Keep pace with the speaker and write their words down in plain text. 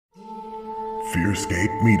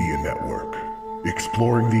Fearscape Media Network,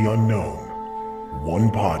 exploring the unknown, one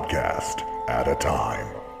podcast at a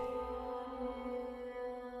time.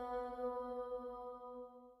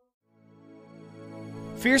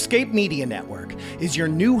 Fearscape Media Network is your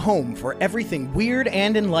new home for everything weird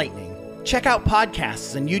and enlightening. Check out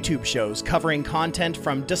podcasts and YouTube shows covering content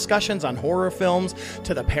from discussions on horror films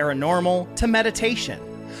to the paranormal to meditation.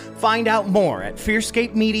 Find out more at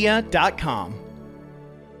fearscapemedia.com.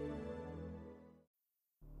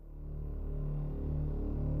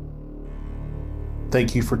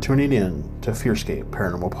 Thank you for tuning in to Fearscape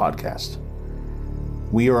Paranormal Podcast.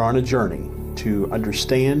 We are on a journey to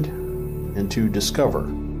understand and to discover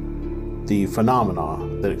the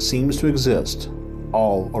phenomena that seems to exist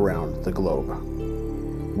all around the globe.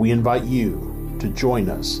 We invite you to join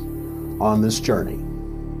us on this journey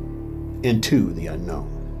into the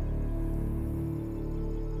unknown.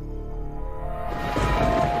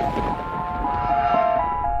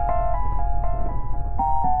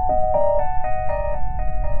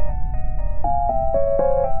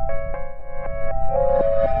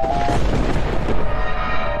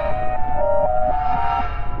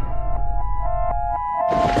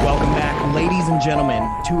 Gentlemen,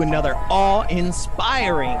 to another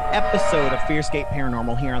awe-inspiring episode of Fearscape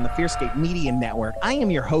Paranormal here on the Fearscape Media Network. I am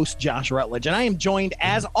your host, Josh Rutledge, and I am joined,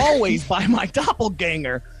 as always, by my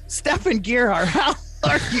doppelganger, Stefan Gerhardt. How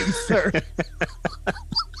are you, sir?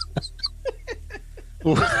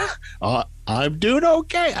 I'm doing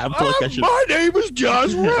okay. My name is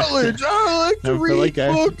Josh Rutledge. I like to read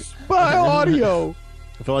books by audio.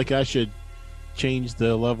 I feel like I should change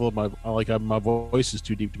the level of my voice is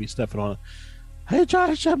too deep to be Stefan on. Hey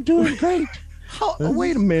Josh, I'm doing great.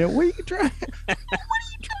 Wait a minute. What are you trying?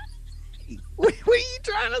 What are you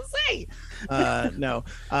trying to say? No.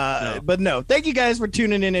 But no. Thank you guys for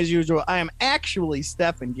tuning in as usual. I am actually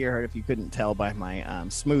Stefan Gerhardt, if you couldn't tell by my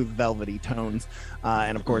smooth, velvety tones,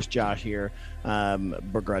 and of course Josh here,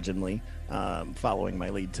 begrudgingly. Following my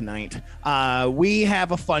lead tonight. We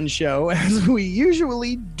have a fun show, as we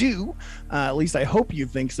usually do. At least I hope you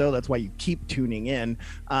think so. That's why you keep tuning in.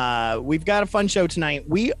 We've got a fun show tonight.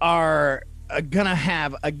 We are gonna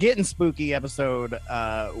have a Gettin Spooky episode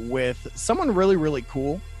with someone really, really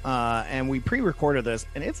cool. And we pre-recorded this,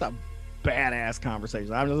 and it's a badass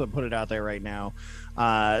conversation. I'm just gonna put it out there right now.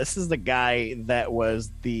 This is the guy that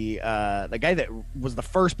was the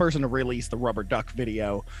first person to release the rubber duck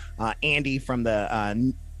video. Andy from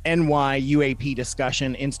the NY UAP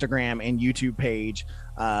Discussion Instagram and YouTube page.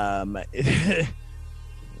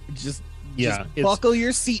 Just buckle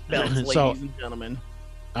your seatbelts, ladies and gentlemen.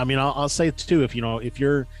 I mean, I'll say too, if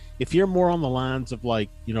you're more on the lines of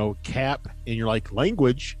Cap and you're like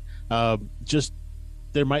language, just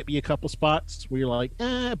there might be a couple spots where you're like,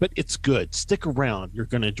 but it's good. Stick around. You're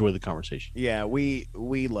going to enjoy the conversation. Yeah, we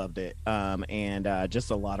loved it. And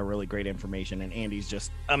just a lot of really great information. And Andy's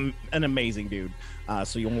just an amazing dude.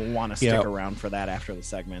 So you'll want to stick around for that after the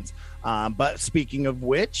segments. But speaking of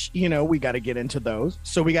which, we got to get into those.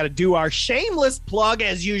 So we got to do our shameless plug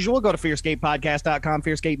as usual. Go to fearscapepodcast.com,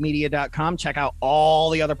 fearscapemedia.com. Check out all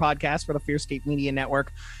the other podcasts for the Fearscape Media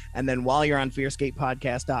Network. And then while you're on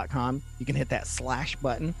fearscapepodcast.com, you can hit that slash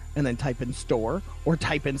button and then type in store or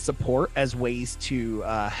type in support as ways to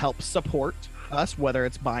help support us, whether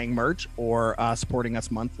it's buying merch or supporting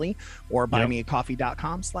us monthly, or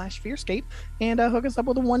buymeacoffee.com/fearscape and hook us up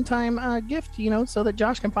with a one-time gift, so that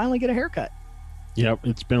Josh can finally get a haircut. Yep,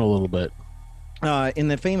 it's been a little bit. In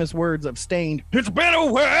the famous words of Stained, it's been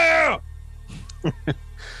a while! I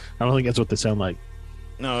don't think that's what they sound like.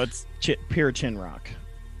 No, it's pure chin rock.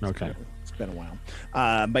 Okay. It's been a while.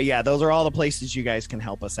 But yeah, those are all the places you guys can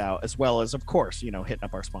help us out, as well as, of course, hitting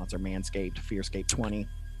up our sponsor, Manscaped, Fearscape 20.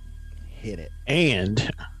 Hit it.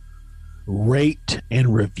 And rate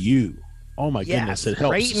and review. Oh my goodness, it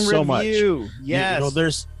helps rate and so review. Much.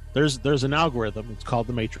 Yes. There's an algorithm. It's called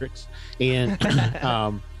the Matrix. And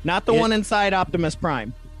not the one inside Optimus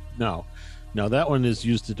Prime. No, that one is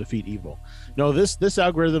used to defeat evil. No, this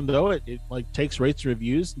algorithm though, it takes rates and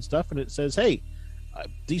reviews and stuff, and it says, hey,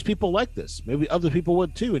 these people like this. Maybe other people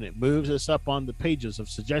would too, and it moves us up on the pages of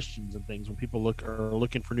suggestions and things when people are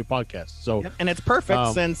looking for new podcasts. So, and it's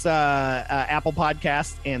perfect since Apple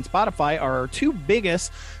Podcasts and Spotify are our two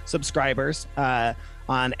biggest subscribers. On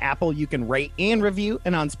Apple, you can rate and review,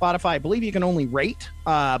 and on Spotify, I believe you can only rate,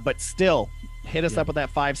 but still hit us up with that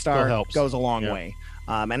 5-star. Goes a long way.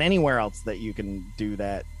 And anywhere else that you can do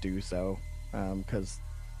that, do so, because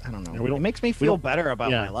I don't know. It makes me feel better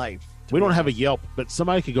about my life. We don't have a Yelp, but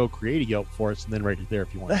somebody could go create a Yelp for us and then rate it there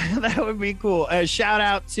if you want. That would be cool. Shout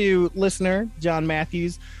out to listener John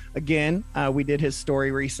Matthews. Again, we did his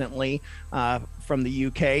story recently from the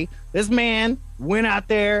UK. This man went out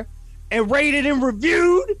there and rated and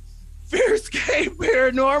reviewed Fearscape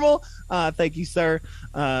Paranormal. Thank you, sir.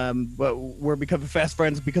 But we're becoming fast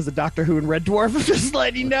friends because of Doctor Who and Red Dwarf. I'm just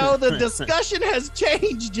letting you know the discussion has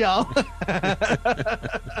changed, y'all.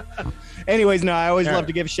 Anyways, no, I always love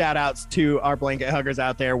to give shout outs to our blanket huggers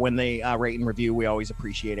out there when they rate and review. We always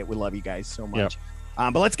appreciate it. We love you guys so much.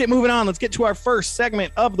 But let's get moving on. Let's get to our first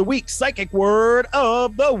segment of the week, Psychic Word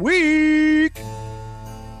of the Week.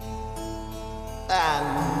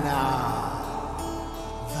 And now,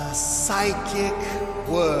 the Psychic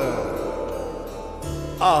Word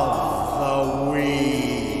of the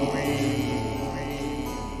Week.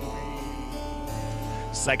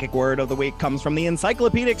 Psychic Word of the Week comes from the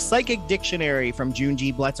Encyclopedic Psychic Dictionary from June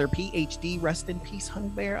G. Bletzer, PhD. Rest in peace, Honey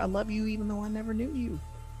Bear. I love you even though I never knew you.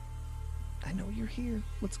 I know you're here.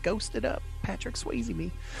 Let's ghost it up. Patrick Swayze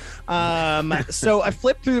me. So I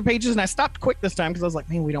flipped through the pages and I stopped quick this time because I was like,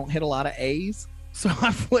 man, we don't hit a lot of A's. So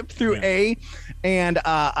I flipped through A and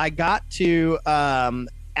I got to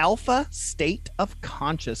alpha state of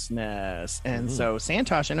consciousness. And so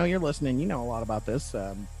Santosh, I know you're listening. You know a lot about this.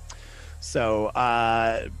 So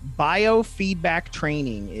biofeedback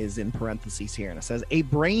training is in parentheses here. And it says a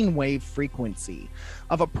brainwave frequency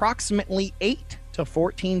of approximately 8 to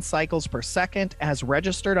 14 cycles per second as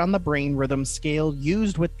registered on the brain rhythm scale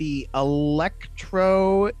used with the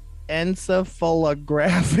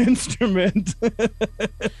electroencephalograph instrument.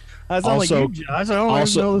 I sound like you, Josh. I don't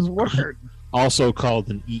even know this word. Also called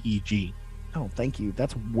an EEG. Oh, thank you.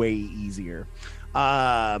 That's way easier.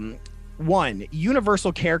 1,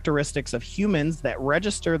 universal characteristics of humans that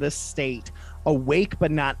register this state: awake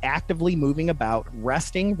but not actively moving about,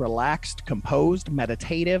 resting, relaxed, composed,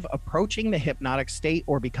 meditative, approaching the hypnotic state,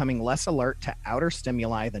 or becoming less alert to outer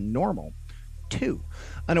stimuli than normal. 2,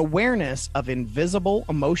 an awareness of invisible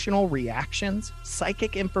emotional reactions,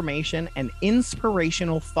 psychic information, and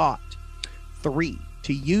inspirational thought. 3,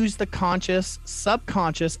 to use the conscious,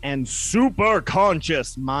 subconscious, and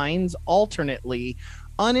superconscious minds alternately,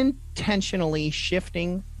 unintentionally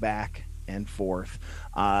shifting back and forth.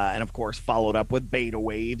 And of course, followed up with beta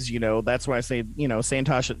waves. You know, that's why I say, you know,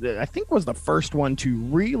 Santosh, I think, was the first one to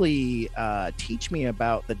really teach me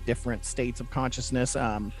about the different states of consciousness.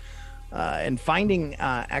 And finding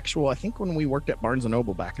actual, I think when we worked at Barnes &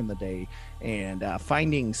 Noble back in the day, and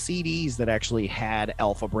finding CDs that actually had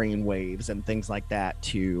alpha brain waves and things like that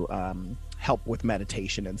to help with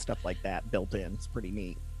meditation and stuff like that built in. It's pretty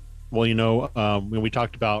neat. Well, you know, when we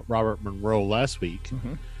talked about Robert Monroe last week,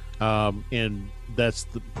 and that's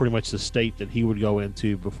pretty much the state that he would go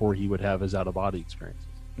into before he would have his out-of-body experience.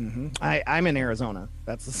 I'm in Arizona.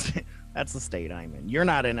 That's the state I'm in. You're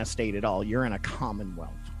not in a state at all. You're in a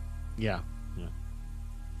commonwealth. Yeah.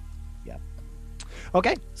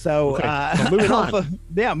 Okay, so moving on.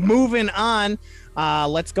 Moving on.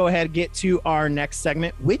 Let's go ahead and get to our next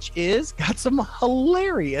segment, which is got some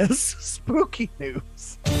hilarious spooky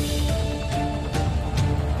news.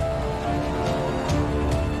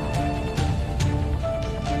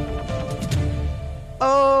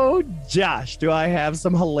 Oh, Josh, do I have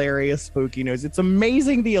some hilarious spooky news. It's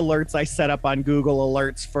amazing the alerts I set up on Google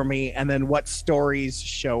Alerts for me and then what stories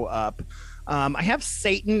show up. I have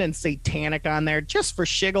Satan and satanic on there just for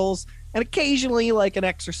shiggles, and occasionally like an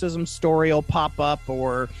exorcism story will pop up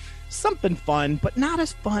or something fun, but not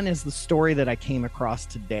as fun as the story that I came across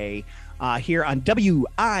today here on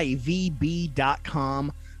WIVB.com.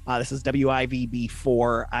 This is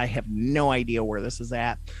WIVB4. I have no idea where this is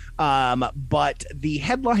at. But the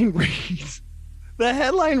headline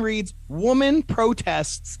reads, woman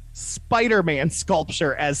protests Spider-Man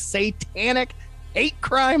sculpture as satanic hate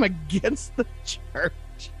crime against the church.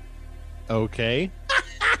 Okay.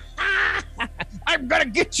 I'm gonna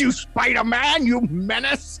get you, Spider-Man, you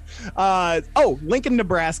menace. Lincoln,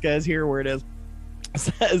 Nebraska is here where it is. It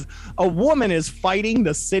says a woman is fighting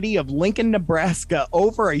the city of Lincoln, Nebraska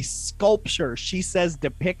over a sculpture she says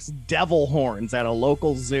depicts devil horns at a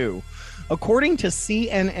local zoo. According to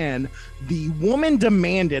CNN, the woman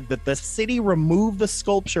demanded that the city remove the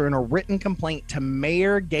sculpture in a written complaint to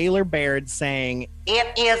Mayor Gaylor Baird, saying,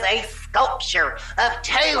 "It is a sculpture of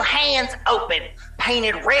 2 hands open,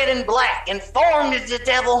 painted red and black, and formed as the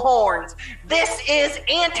devil horns. This is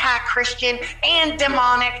anti-Christian and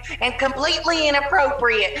demonic and completely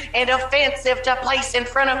inappropriate and offensive to place in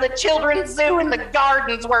front of the children's zoo and the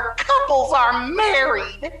gardens where couples are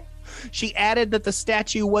married." She added that the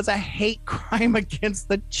statue was a hate crime against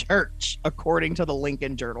the church, according to the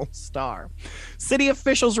Lincoln Journal-Star. City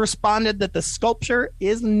officials responded that the sculpture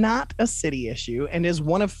is not a city issue and is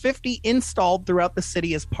one of 50 installed throughout the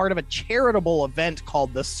city as part of a charitable event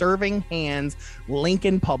called the Serving Hands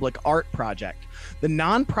Lincoln Public Art Project. The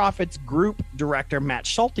nonprofit's group director, Matt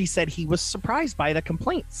Schulte, said he was surprised by the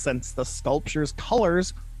complaints since the sculpture's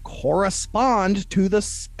colors correspond to the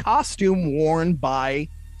costume worn by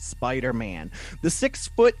Spider-Man. The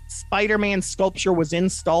 6-foot Spider-Man sculpture was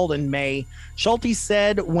installed in May. Schulte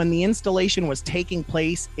said when the installation was taking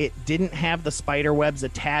place, it didn't have the spider webs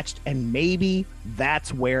attached, and maybe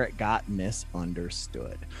that's where it got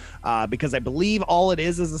misunderstood. Because I believe all it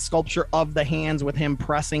is a sculpture of the hands with him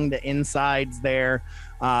pressing the insides there.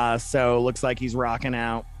 So looks like he's rocking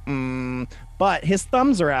out. But his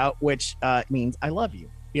thumbs are out, which means I love you.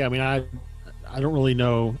 Yeah, I mean, I don't really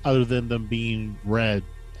know, other than them being red,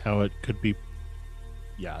 how it could be.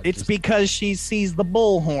 Yeah, it's because she sees the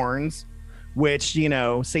bull horns, which, you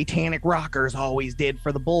know, satanic rockers always did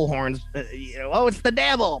for the bull horns. Oh, it's the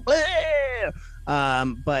devil.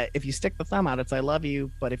 But if you stick the thumb out, it's I love you.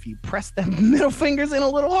 But if you press them middle fingers in a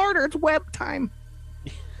little harder, it's web time.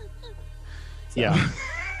 Yeah.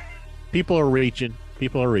 People are reaching.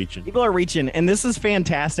 People are reaching. And this is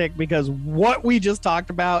fantastic because what we just talked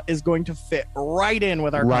about is going to fit right in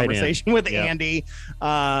with our conversation with Andy.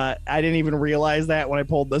 I didn't even realize that when I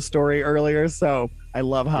pulled this story earlier. So I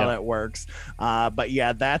love how that works. But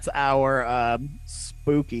yeah, that's our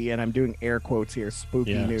spooky, and I'm doing air quotes here,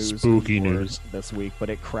 spooky news this week. But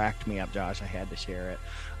it cracked me up, Josh. I had to share it.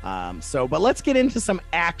 But let's get into some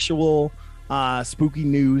actual spooky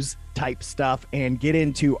news type stuff and get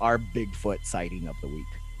into our Bigfoot sighting of the week.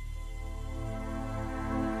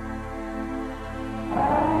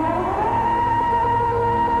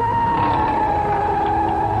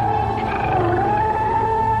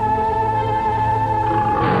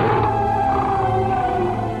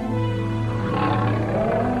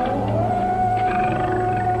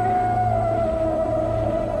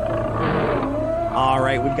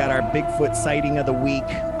 We've got our Bigfoot sighting of the week.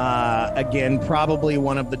 Again, probably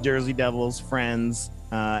one of the Jersey Devil's friends,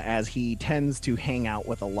 as he tends to hang out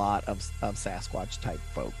with a lot of Sasquatch type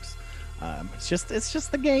folks. It's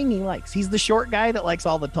just the gang he likes. He's the short guy that likes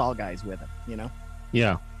all the tall guys with him, you know?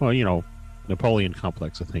 Yeah. Well, you know, Napoleon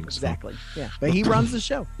complex of things. Exactly. So. Yeah. But he runs the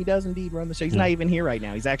show. He does indeed run the show. He's not even here right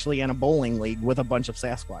now. He's actually in a bowling league with a bunch of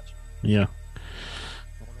Sasquatch. Yeah.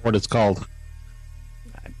 What it's called.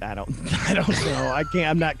 I don't know. I can't.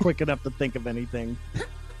 I'm not quick enough to think of anything.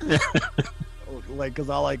 Because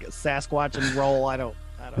I like Sasquatch and roll. I don't.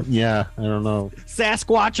 Yeah, I don't know.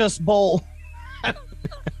 Sasquatch us bowl. I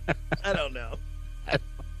don't know.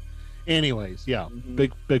 Anyways, yeah,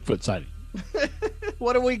 Bigfoot sighting.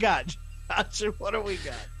 What do we got, Josh? What do we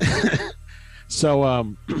got?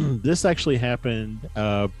 So, this actually happened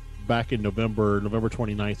back in November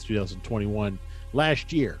 29th, 2021.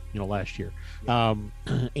 Last year. And I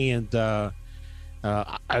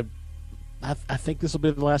think this will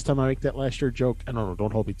be the last time I make that last year joke. I don't know.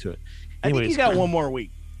 Don't hold me to it. Anyways, I think you got one more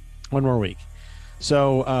week. One more week.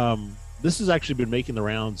 So this has actually been making the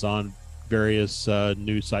rounds on various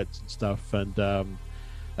news sites and stuff. And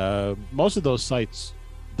most of those sites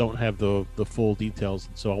don't have the full details.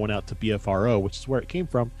 And so I went out to BFRO, which is where it came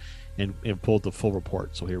from, and pulled the full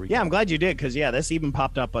report. So here we go. Yeah, I'm glad you did, because this even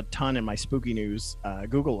popped up a ton in my spooky news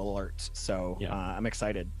Google alerts. So I'm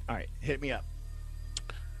excited. All right, hit me up.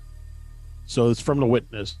 So it's from the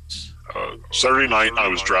witness. Saturday night, I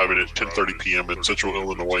was driving at 10:30 p.m. in central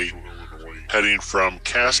Illinois, heading from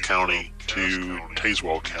Cass County to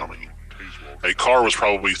Tazewell County. A car was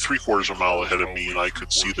probably 3/4 of a mile ahead of me, and I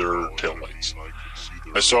could see their taillights.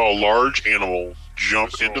 I saw a large animal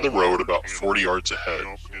jump into the road about 40 yards ahead.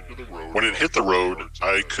 When it hit the road,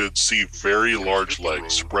 I could see very large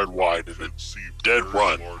legs spread wide in a dead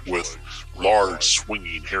run with large,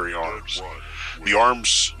 swinging, hairy arms. The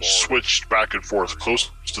arms switched back and forth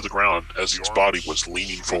close to the ground as its body was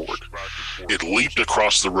leaning forward. It leaped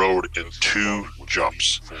across the road in 2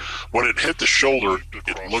 jumps. When it hit the shoulder,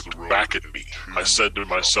 it looked back at me. I said to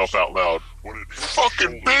myself out loud,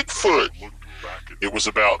 "Fucking Bigfoot!" It was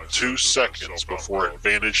about 2 seconds before it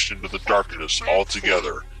vanished into the darkness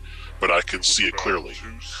altogether, but I could see it clearly.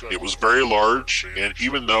 It was very large, and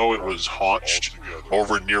even though it was haunched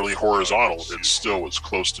over nearly horizontal, it still was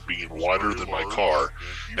close to being wider than my car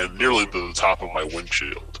and nearly to the top of my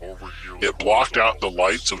windshield. It blocked out the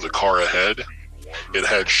lights of the car ahead, It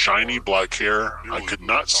had shiny black hair. I could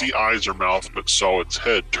not see eyes or mouth, but saw its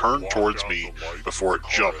head turn towards me before it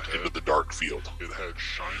jumped into the dark field.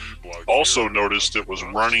 Also noticed it was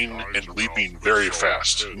running and leaping very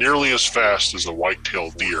fast, nearly as fast as a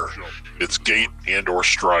white-tailed deer. Its gait and or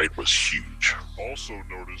stride was huge. Also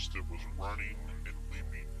noticed it was running and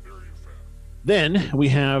leaping very fast. Then we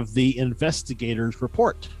have the investigator's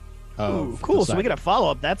report. Ooh, cool. So we get a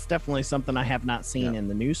follow-up. That's definitely something I have not seen in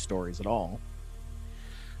the news stories at all.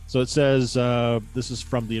 So it says, this is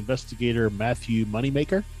from the investigator Matthew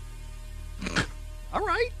Moneymaker. All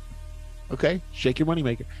right. Okay, shake your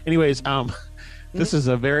moneymaker. Anyways, this is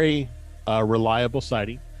a very reliable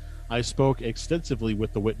sighting. I spoke extensively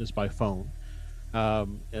with the witness by phone.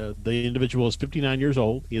 The individual is 59 years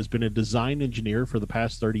old. He has been a design engineer for the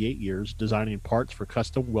past 38 years, designing parts for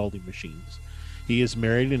custom welding machines. He is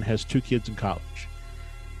married and has 2 kids in college.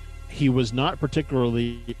 He was not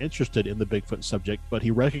particularly interested in the Bigfoot subject, but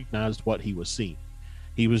he recognized what he was seeing.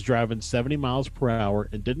 He was driving 70 miles per hour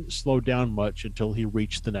and didn't slow down much until he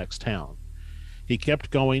reached the next town. He kept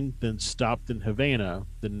going, then stopped in Havana,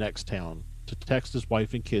 the next town, to text his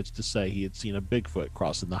wife and kids to say he had seen a Bigfoot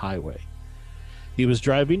crossing the highway. He was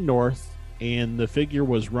driving north, and the figure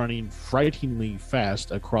was running frighteningly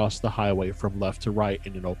fast across the highway from left to right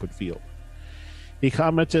in an open field. He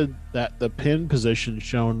commented that the pin position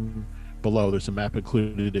shown below, there's a map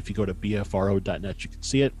included. If you go to bfro.net, you can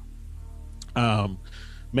see it,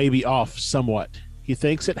 may be off somewhat. He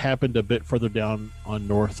thinks it happened a bit further down on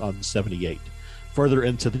north on 78, further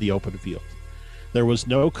into the open field. There was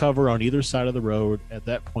no cover on either side of the road at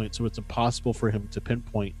that point, so it's impossible for him to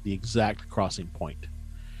pinpoint the exact crossing point.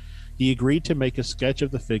 He agreed to make a sketch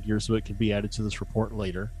of the figure so it could be added to this report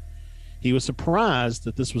later. He was surprised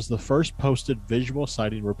that this was the first posted visual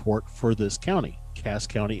sighting report for this county, Cass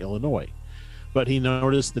County, Illinois. But he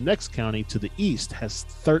noticed the next county to the east has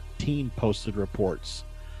 13 posted reports,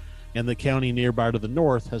 and the county nearby to the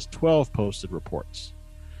north has 12 posted reports.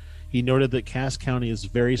 He noted that Cass County is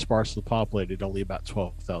very sparsely populated, only about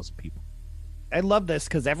 12,000 people. I love this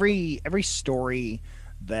because every story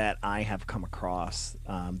that I have come across,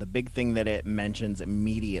 the big thing that it mentions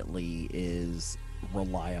immediately is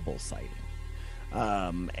reliable sighting.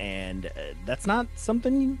 And that's not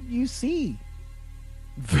something you see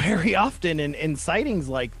very often in sightings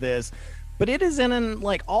like this, but it is in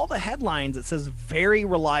like all the headlines. It says very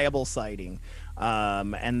reliable sighting.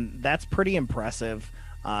 And that's pretty impressive.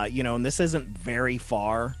 And this isn't very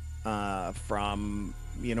far from,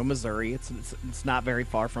 Missouri. It's not very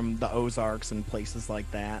far from the Ozarks and places like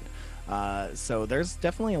that. So there's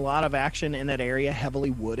definitely a lot of action in that area,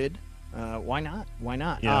 heavily wooded. Why not?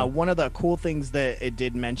 Yeah. One of the cool things that it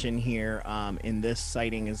did mention here in this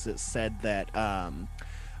sighting is it said that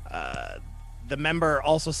the member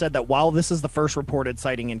also said that while this is the first reported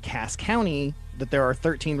sighting in Cass County, that there are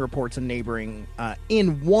 13 reports in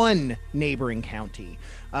one neighboring county,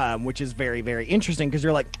 which is very, very interesting because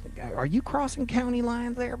you're like, are you crossing county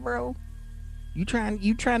lines there, bro? You trying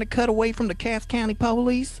to cut away from the Cass County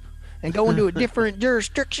police and go into a different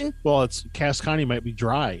jurisdiction? Well, it's Cass County might be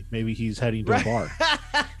dry. Maybe he's heading to a bar.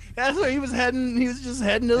 That's where he was heading. He was just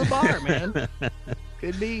heading to the bar, man.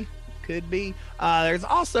 Could be. There's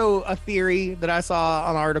also a theory that I saw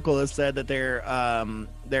on an article that said that there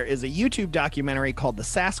is a YouTube documentary called The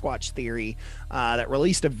Sasquatch Theory that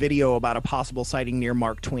released a video about a possible sighting near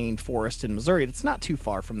Mark Twain Forest in Missouri. It's not too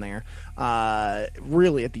far from there,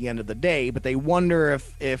 really, at the end of the day, but they wonder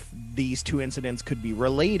if these two incidents could be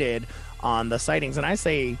related on the sightings. And I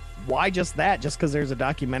say, why just that? Just because there's a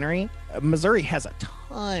documentary? Missouri has a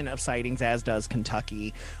ton of sightings, as does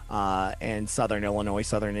Kentucky and southern Illinois,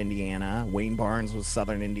 southern Indiana. Wayne Barnes was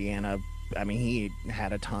southern Indiana. I mean, he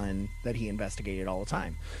had a ton that he investigated all the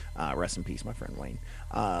time. Rest in peace, my friend Wayne.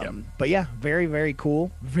 But yeah, very, very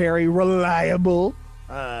cool. Very reliable,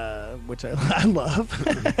 which I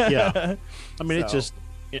love. Yeah. I mean, it's just,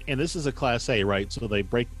 and this is a Class A, right? So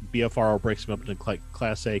BFRO breaks them up into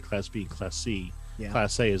Class A, Class B, Class C. Yeah.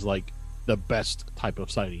 Class A is like the best type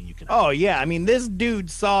of sighting you can have. Oh, yeah. I mean, this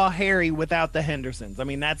dude saw Harry without the Hendersons. I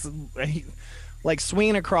mean, that's like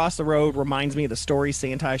swinging across the road reminds me of the story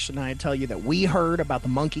Santa and I tell you that we heard about the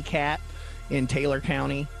monkey cat in Taylor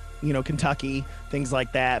County, Kentucky, things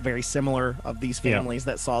like that. Very similar of these families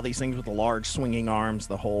that saw these things with the large swinging arms,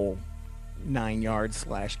 the whole 9 yards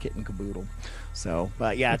 / kitten caboodle. So,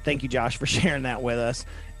 but yeah, thank you, Josh, for sharing that with us.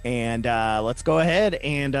 And let's go ahead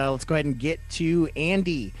and get to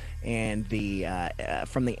Andy and the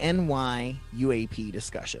from the NY UAP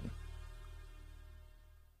discussion.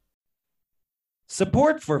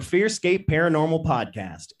 Support for Fearscape Paranormal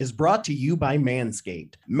Podcast is brought to you by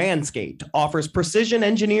Manscaped. Manscaped offers precision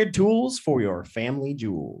engineered tools for your family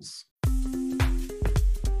jewels.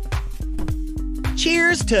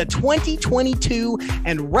 Cheers to 2022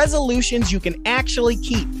 and resolutions you can actually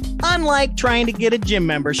keep. Unlike trying to get a gym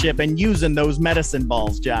membership and using those medicine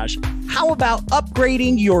balls, Josh, how about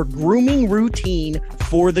upgrading your grooming routine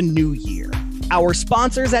for the new year? Our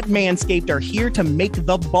sponsors at Manscaped are here to make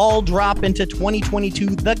the ball drop into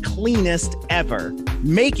 2022 the cleanest ever,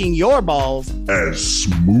 making your balls as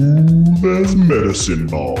smooth as medicine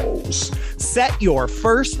balls. Set your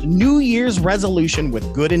first New Year's resolution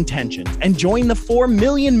with good intentions and join the 4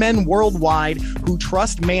 million men worldwide who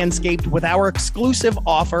trust Manscaped with our exclusive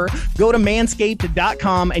offer. Go to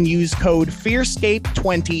manscaped.com and use code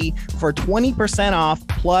FEARSCAPE20 for 20% off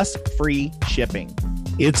plus free shipping.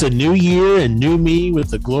 It's a new year and new me with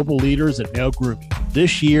the global leaders at male grooming.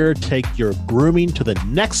 This year, take your grooming to the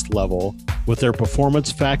next level with their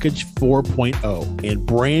Performance Package 4.0 and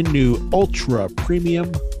brand new Ultra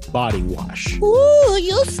Premium Body Wash. Ooh,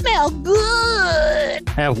 you smell good.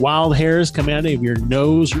 Have wild hairs come out of your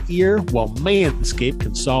nose or ear? Well, Manscaped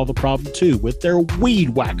can solve the problem too with their Weed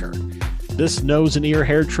Whacker. This nose and ear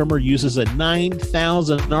hair trimmer uses a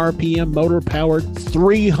 9,000 RPM motor-powered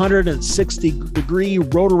 360-degree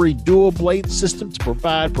rotary dual blade system to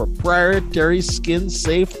provide proprietary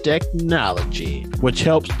skin-safe technology, which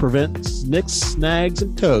helps prevent nicks, snags,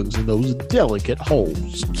 and tugs in those delicate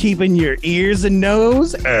holes. Keeping your ears and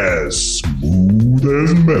nose as smooth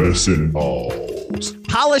as medicine balls.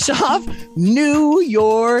 Polish off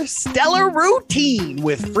your stellar routine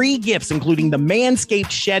with free gifts, including the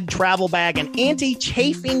Manscaped Shed travel bag and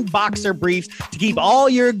anti-chafing boxer briefs to keep all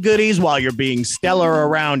your goodies while you're being stellar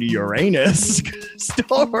around Uranus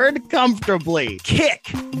stored comfortably.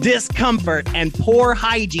 Kick discomfort and poor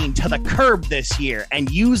hygiene to the curb this year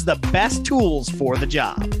and use the best tools for the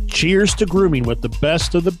job. Cheers to grooming with the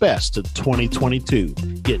best of the best in 2022.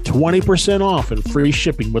 Get 20% off and free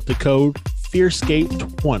shipping with the code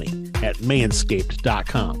FEARSCAPE20 at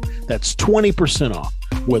manscaped.com. That's 20% off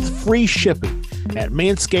with free shipping at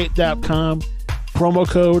manscaped.com. Promo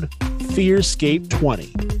code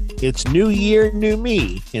FEARSCAPE20. It's new year, new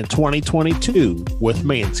me in 2022 with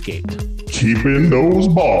Manscaped. Keeping those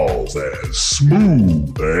balls as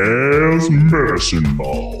smooth as medicine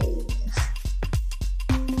balls.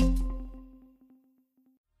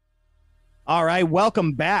 All right,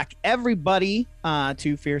 welcome back, everybody,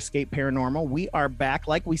 to Fearscape Paranormal. We are back,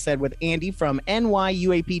 like we said, with Andy from NY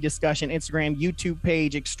UAP Discussion, Instagram, YouTube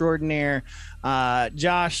page extraordinaire.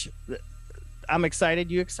 Josh, I'm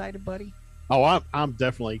excited. You excited, buddy? Oh, I'm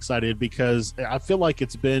definitely excited because I feel like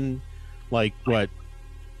it's been like what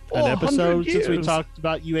an episode since we talked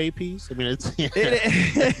about UAPs. I mean, it's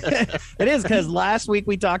it is because last week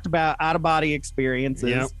we talked about out of body experiences.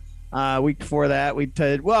 Yep. Week before that, we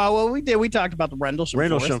talked about the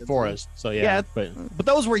Rendlesham Forest. So yeah, but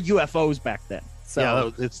those were UFOs back then. So yeah,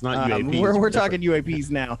 it's not UAPs. We're talking UAPs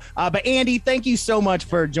now. But Andy, thank you so much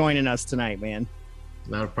for joining us tonight, man.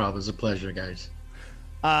 Not a problem. It's a pleasure, guys.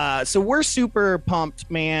 So we're super pumped,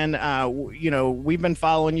 man. We've been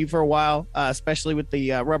following you for a while, especially with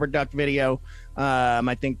the rubber duck video.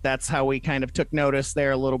 I think that's how we kind of took notice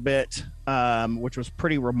there a little bit, which was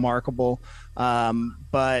pretty remarkable.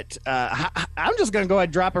 But I'm just going to go ahead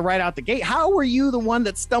and drop it right out the gate. How were you the one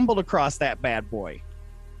that stumbled across that bad boy?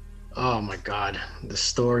 Oh my God, the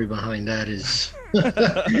story behind that is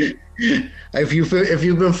if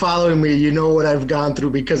you've been following me, you know what I've gone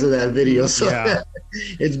through because of that video. So yeah.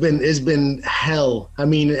 it's been hell. I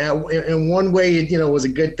mean, in one way, it was a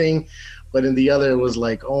good thing, but in the other, it was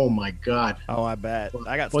like, oh my God. Oh, I bet.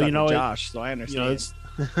 I got stuck with Josh, so I understand.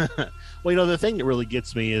 Well, the thing that really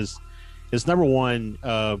gets me is number one,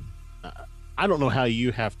 I don't know how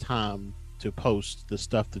you have time to post the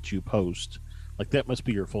stuff that you post. Like that must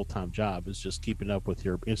be your full-time job, is just keeping up with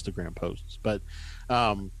your Instagram posts. But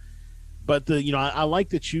I like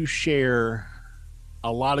that you share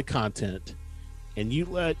a lot of content and you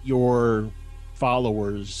let your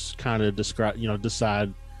followers kind of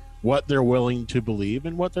decide what they're willing to believe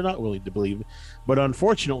and what they're not willing to believe. But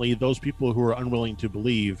unfortunately, those people who are unwilling to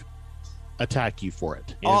believe attack you for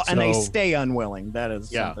it. And they stay unwilling. That is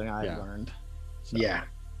something I've learned. So. Yeah.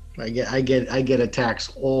 I get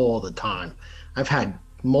attacks all the time. I've had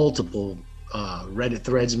multiple Reddit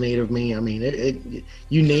threads made of me. I mean,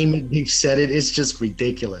 you name it, you said it. It's just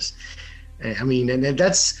ridiculous. I mean, and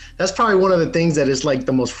that's probably one of the things that is like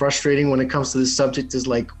the most frustrating when it comes to this subject is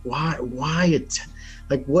like, why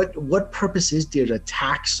what purpose is there to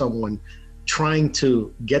attack someone trying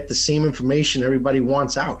to get the same information everybody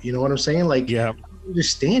wants out. You know what I'm saying? Like, Yeah. I don't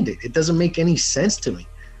understand it. It doesn't make any sense to me.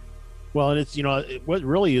 Well, and it's, what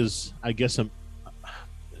really is, I guess,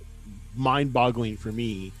 mind-boggling for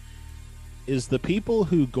me is the people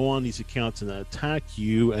who go on these accounts and attack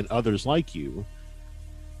you and others like you.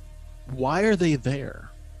 Why are they there?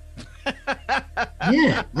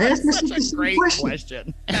 Yeah, I asked myself the same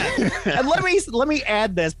question. And let me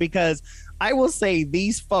add this, because I will say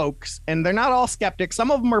these folks, and they're not all skeptics.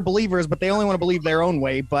 Some of them are believers, but they only want to believe their own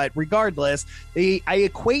way. But regardless, I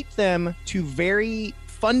equate them to very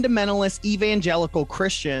fundamentalist evangelical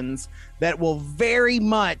Christians that will very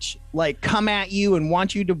much like come at you and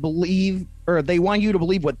want you to believe, or they want you to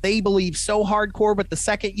believe what they believe so hardcore. But the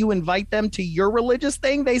second you invite them to your religious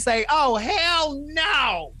thing, they say, "Oh, hell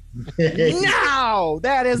no." No,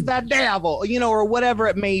 that is the devil, or whatever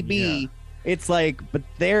it may be. Yeah. It's like, but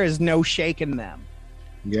there is no shaking them.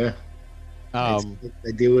 Yeah. I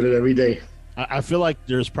deal with it every day. I feel like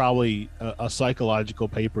there's probably a psychological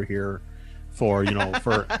paper here for,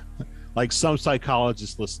 for like some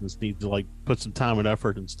psychologists listeners need to like put some time and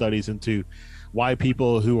effort and studies into why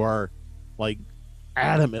people who are like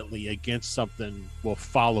adamantly against something will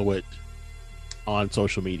follow it on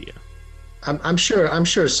social media. I'm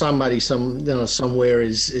sure somebody somewhere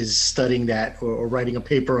is studying that or writing a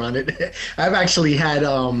paper on it. I've actually had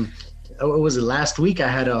was it last week? I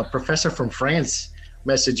had a professor from France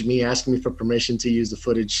message me asking me for permission to use the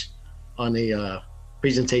footage on a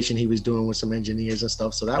presentation he was doing with some engineers and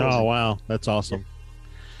stuff. So that was wow, that's awesome.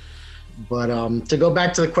 But to go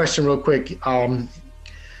back to the question real quick,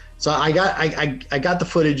 so I got the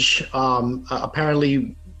footage.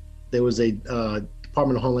 Apparently, there was a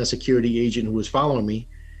Department of Homeland Security agent who was following me,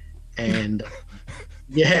 and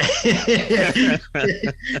yeah.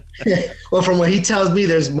 Well, from what he tells me,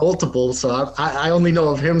 there's multiple, so I only know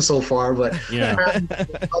of him so far, but yeah,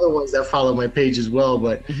 other ones that follow my page as well.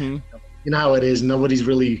 But you know how it is, nobody's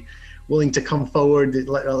really willing to come forward. A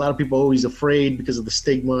lot of people are always afraid because of the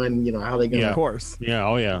stigma and how they're gonna, of course,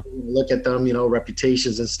 look at them,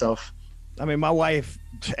 reputations and stuff. I mean, my wife,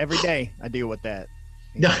 every day I deal with that.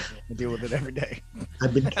 I deal with it every day.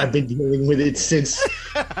 I've been dealing with it since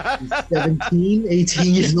 17,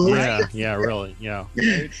 18 years old. Yeah, really, yeah.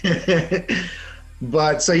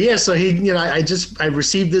 But so he, I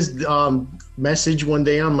received this message one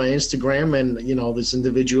day on my Instagram, and this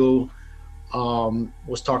individual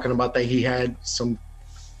was talking about that he had some.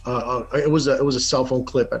 It was a cell phone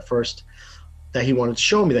clip at first that he wanted to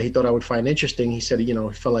show me that he thought I would find interesting. He said, he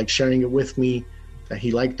felt like sharing it with me. That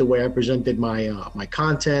he liked the way I presented my my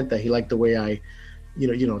content, that he liked the way I,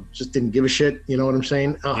 just didn't give a shit. You know what I'm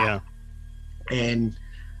saying? And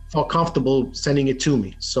felt comfortable sending it to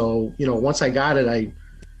me. So once I got it,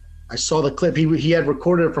 I saw the clip. He had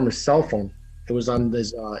recorded it from his cell phone. It was on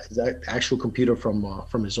his actual computer from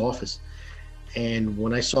his office. And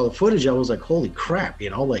when I saw the footage, I was like, holy crap!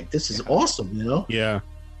 This is awesome. Yeah.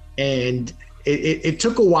 And it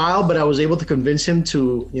took a while, but I was able to convince him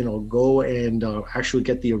to, go and actually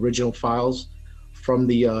get the original files from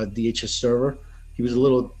the DHS server. He was a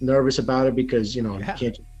little nervous about it because, you can't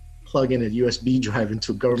just plug in a USB drive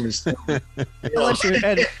into a government server.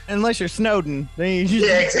 Unless you're Snowden, then you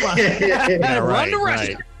just run to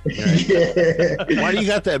Russia. Yeah. Why do you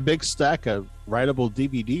got that big stack of writable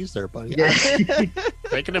DVDs there, buddy? Yeah.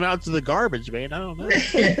 Taking them out to the garbage, man. I don't know.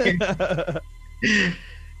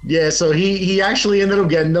 Yeah, so he actually ended up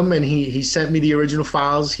getting them, and he sent me the original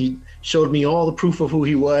files. He showed me all the proof of who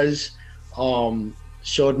he was,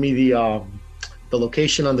 showed me the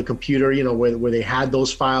location on the computer, where they had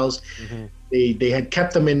those files. Mm-hmm. They had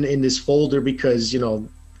kept them in this folder because, it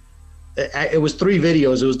was 3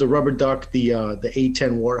 videos. It was the rubber duck, the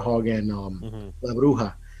A10 warthog, and La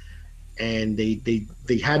Bruja. And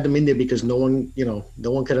they had them in there because no one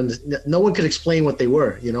could explain what they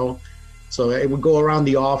were, So it would go around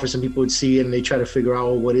the office and people would see it and they try to figure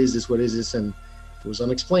out, what is this? And it was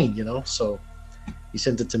unexplained, So he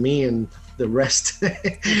sent it to me, and the rest.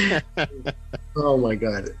 Oh my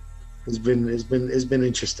God, it's been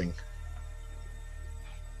interesting.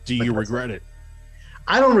 Do you regret it?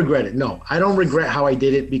 I don't regret it. No, I don't regret how I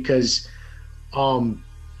did it because,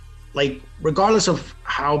 regardless of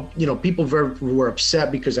how people were upset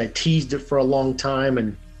because I teased it for a long time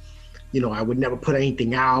and. I would never put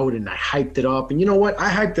anything out, and I hyped it up. And you know what? I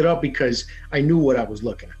hyped it up because I knew what I was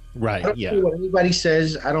looking at. Right. I don't care what anybody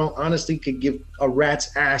says. I don't honestly could give a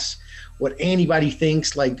rat's ass what anybody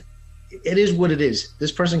thinks. Like, it is what it is.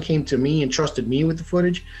 This person came to me and trusted me with the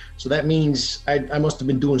footage. So that means I must have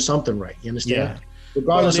been doing something right. You understand? Yeah.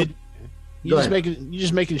 Regardless You're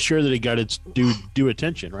just making sure that it got its due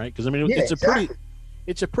attention, right? Because I mean,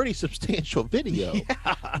 it's a pretty substantial video.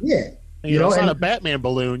 Yeah. You know, it's not a Batman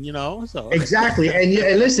balloon, you know. So exactly, and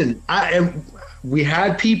listen, we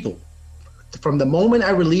had people from the moment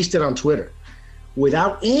I released it on Twitter,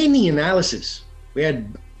 without any analysis. We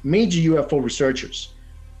had major UFO researchers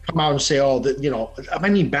come out and say, "Oh,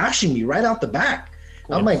 bashing me right out the back."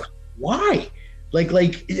 I'm like, why? Like,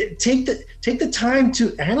 take the time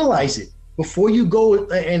to analyze it before you go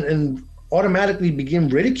and automatically begin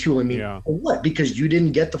ridiculing me. Yeah. For what? Because you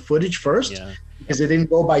didn't get the footage first. Yeah. Because it didn't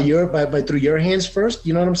go by through your hands first.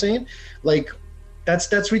 You know what I'm saying? Like,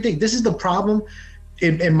 that's ridiculous. This is the problem,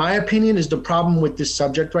 in my opinion, is the problem with this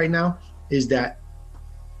subject right now, is that,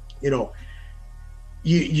 you know,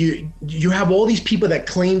 you have all these people that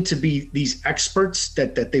claim to be these experts,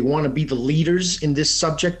 that they want to be the leaders in this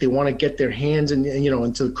subject. They want to get their hands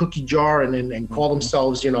into the cookie jar and call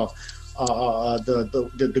themselves, the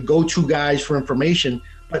go-to guys for information.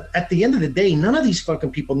 But at the end of the day, none of these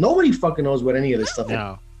fucking people, nobody fucking knows what any of this stuff is.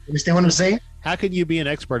 You understand what I'm saying? How could you be an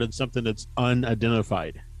expert in something that's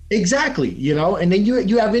unidentified? Exactly. You know, and then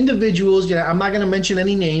you have individuals, you know, I'm not going to mention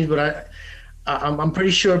any names, but I'm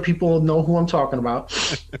pretty sure people know who I'm talking about,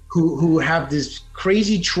 who have this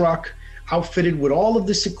crazy truck outfitted with all of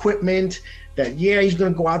this equipment that, he's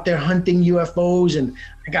going to go out there hunting UFOs and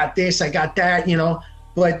I got this, I got that, you know.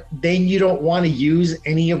 But then you don't want to use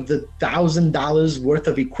any of the $1,000 worth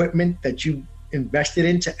of equipment that you invested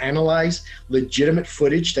in to analyze legitimate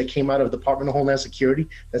footage that came out of the Department of Homeland Security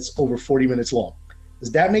that's over 40 minutes long.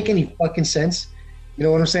 Does that make any fucking sense? You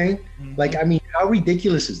know what I'm saying? Mm-hmm. Like, I mean, how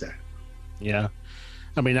ridiculous is that? Yeah.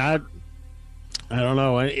 I mean, I don't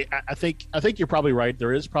know. I think you're probably right.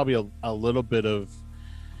 There is probably a little bit of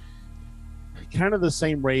kind of the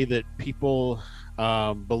same way that people...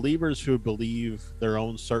 believers who believe their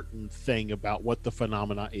own certain thing about what the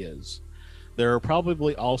phenomena is. There are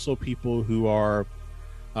probably also people who are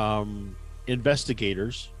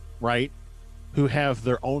investigators, right, who have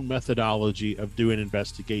their own methodology of doing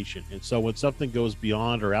investigation. And so when something goes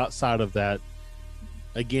beyond or outside of that,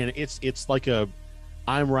 again, it's like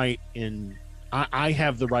I'm right in I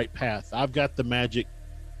have the right path. I've got the magic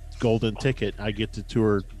golden ticket. I get to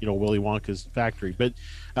tour, Willy Wonka's factory. But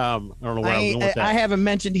I don't know where I'm going with that. I haven't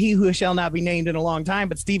mentioned he who shall not be named in a long time,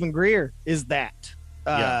 but Stephen Greer is that.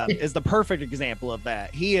 Is the perfect example of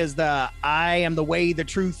that. He is I am the way, the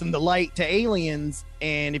truth, and the light to aliens,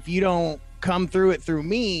 and if you don't come through it through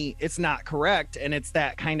me, it's not correct. And it's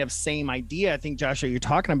that kind of same idea, I think, Joshua, you're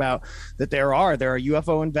talking about, that there are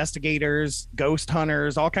UFO investigators, ghost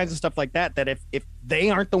hunters, all kinds of stuff like that, that if they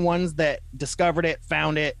aren't the ones that discovered it,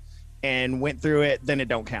 found it, and went through it, then it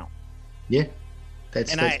don't count. Yeah.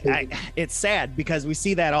 It's sad because we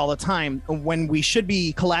see that all the time. When we should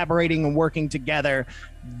be collaborating and working together,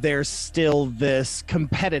 there's still this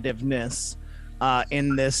competitiveness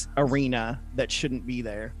in this arena that shouldn't be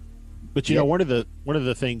there. But one of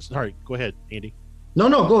the things. Sorry, go ahead, Andy. No,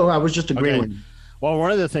 go. I was just agreeing. Okay. Well,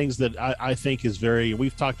 one of the things that I think is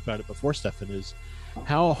we've talked about it before, Stefan, is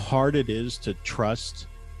how hard it is to trust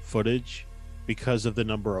footage because of the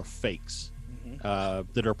number of fakes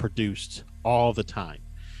that are produced all the time.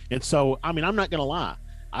 And so, I mean, I'm not gonna lie,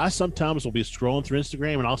 I sometimes will be scrolling through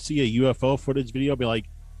Instagram and I'll see a UFO footage video, be like,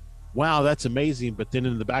 wow, that's amazing, but then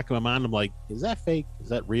in the back of my mind I'm like, is that fake? Is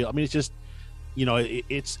that real? I mean, it's just,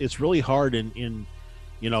 it's really hard. And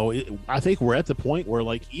I think we're at the point where,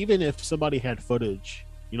 like, even if somebody had footage,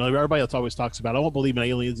 everybody else always talks about, I won't believe in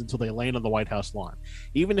aliens until they land on the White House lawn.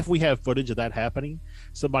 Even if we have footage of that happening,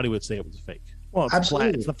 somebody would say it was fake. Well,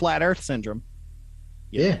 it's the flat Earth syndrome.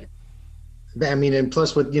 Yeah. I mean, and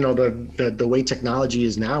plus with, the way technology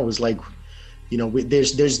is now is like,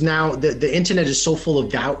 there's now the internet is so full of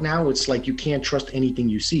doubt now. It's like you can't trust anything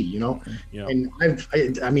you see, Yeah. And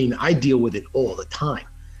I deal with it all the time.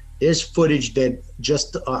 There's footage that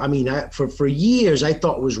just, for years I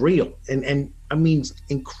thought was real. And I mean,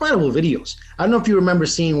 incredible videos. I don't know if you remember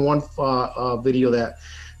seeing one video that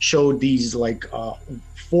showed these like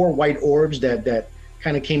 4 white orbs that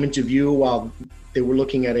kind of came into view while they were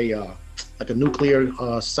looking at a nuclear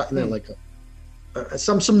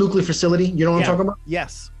some nuclear facility. You know what I'm talking about?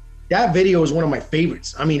 Yes. That video is one of my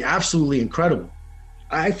favorites. I mean, absolutely incredible.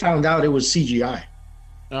 I found out it was CGI.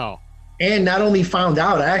 Oh. And not only found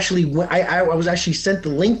out, I was actually sent the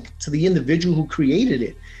link to the individual who created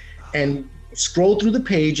it, and scrolled through the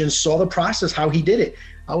page and saw the process, how he did it.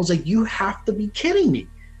 I was like, you have to be kidding me.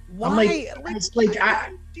 Why? I'm like,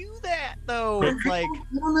 I do that though. It's like,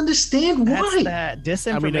 I don't understand why. That's that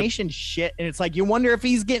disinformation shit, and it's like you wonder if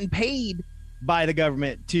he's getting paid by the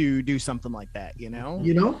government to do something like that.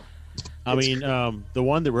 I mean, the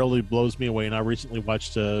one that really blows me away, and I recently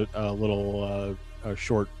watched a little a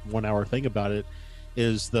short 1 hour thing about it,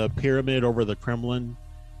 is the pyramid over the Kremlin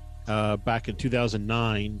back in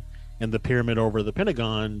 2009 and the pyramid over the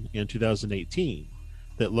Pentagon in 2018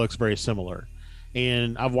 that looks very similar.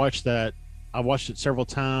 And I've watched it several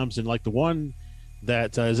times, and like the one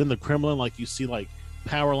that is in the Kremlin, like you see like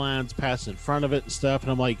power lines pass in front of it and stuff,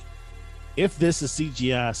 and I'm like, if this is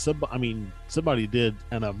CGI, somebody did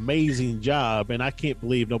an amazing job, and I can't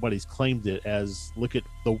believe nobody's claimed it as look at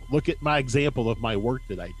my example of my work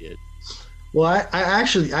that I did. Well, I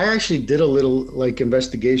actually did a little like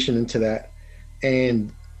investigation into that,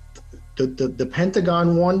 and the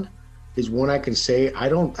Pentagon one is one I can say I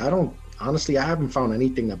don't honestly, I haven't found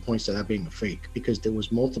anything that points to that being a fake, because there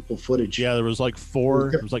was multiple footage. Yeah, there was like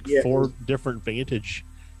four different vantage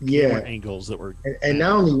angles that were, and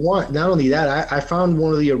not only that, I found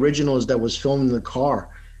one of the originals that was filmed in the car,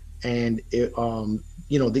 and it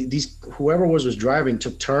these whoever was driving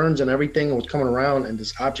took turns and everything and was coming around, and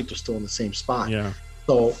this object was still in the same spot. Yeah.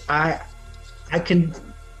 So I can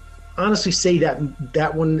honestly say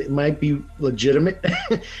that one might be legitimate,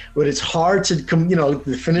 but it's hard to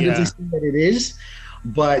definitively say that it is.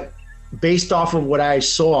 But based off of what I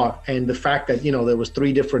saw and the fact that there was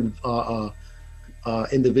 3 different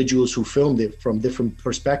individuals who filmed it from different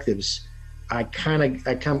perspectives, I'm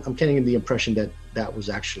getting the impression that was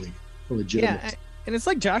actually legitimate. Yeah, and it's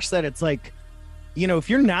like Josh said, it's like, if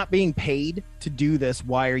you're not being paid to do this,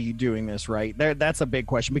 why are you doing this, right? That's a big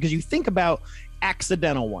question, because you think about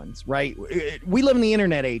accidental ones, right? We live in the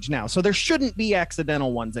internet age now, so there shouldn't be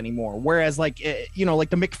accidental ones anymore. Whereas like the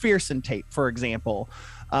McPherson tape, for example,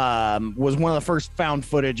 was one of the first found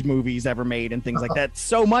footage movies ever made and things like that.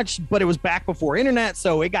 So much, but it was back before internet,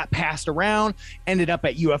 so it got passed around, ended up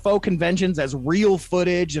at UFO conventions as real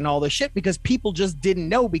footage and all this shit, because people just didn't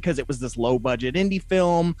know, because it was this low budget indie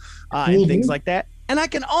film and things like that. And I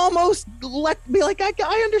can almost be like,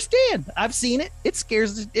 I understand. I've seen it. It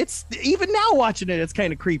scares. It's even now watching it, it's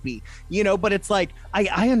kind of creepy, but it's like,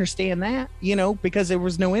 I understand that, because there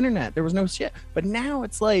was no internet, there was no shit. But now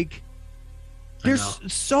it's like, there's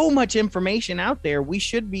so much information out there. We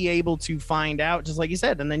should be able to find out, just like you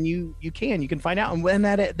said, and then you can find out, and when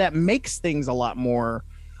that makes things a lot more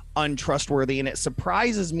untrustworthy. And it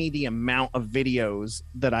surprises me the amount of videos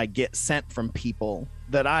that I get sent from people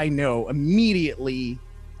that I know immediately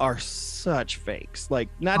are such fakes, like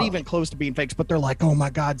not even close to being fakes, but they're like, oh my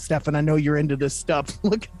God, Stefan, I know you're into this stuff.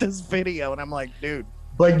 Look at this video. And I'm like, dude.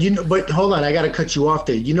 But hold on, I got to cut you off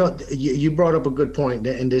there. You brought up a good point,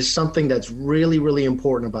 and there's something that's really, really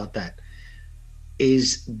important about that,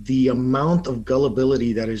 is the amount of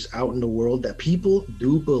gullibility that is out in the world, that people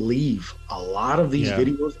do believe a lot of these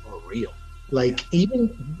videos are real. Like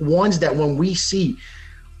even ones that when we see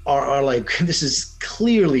are like, this is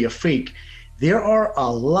clearly a fake. There are a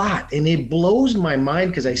lot, and it blows my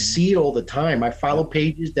mind because I see it all the time. I follow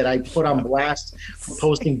pages that I put on blast for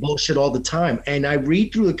posting bullshit all the time, and I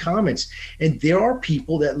read through the comments, and there are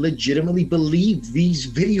people that legitimately believe these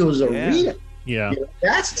videos are real. Yeah,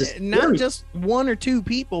 that's just not just 1 or 2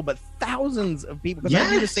 people, but thousands of people. Because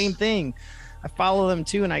I do the same thing. I follow them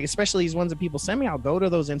too, and especially these ones that people send me, I'll go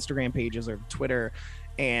to those Instagram pages or Twitter,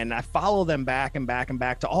 and I follow them back and back and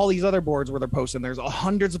back to all these other boards where they're posting. There's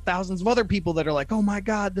hundreds of thousands of other people that are like, oh my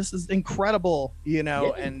God, this is incredible, and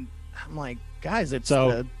I'm like, guys, it's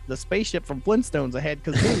the spaceship from Flintstones ahead,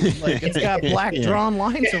 because it's got black drawn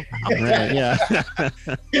lines around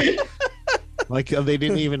it. Like they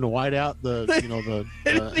didn't even white out the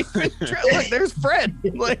look, there's Fred,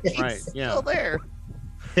 he's still there.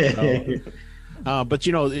 But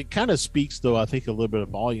it kind of speaks, though, I think, a little bit of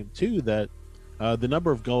volume too, that the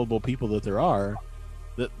number of gullible people that there are,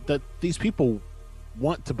 that these people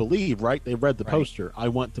want to believe, right? They read the poster, I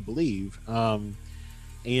want to believe, and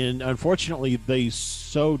unfortunately they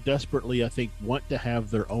so desperately, I think, want to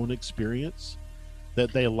have their own experience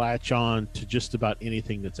that they latch on to just about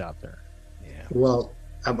anything that's out there. Well,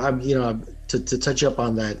 I'm to touch up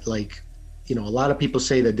on that, like, a lot of people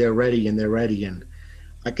say that they're ready, and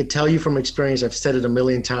I could tell you from experience, I've said it a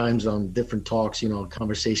million times on different talks,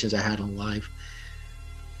 conversations I had on live.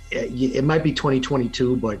 It might be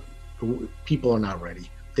 2022, but people are not ready.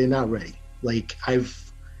 They're not ready. Like I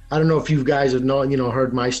don't know if you guys have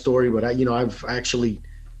heard my story, but I've actually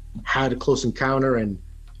had a close encounter, and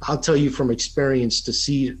I'll tell you from experience, to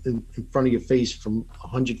see it in front of your face from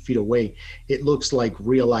 100 feet away, it looks like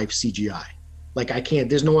real life CGI. Like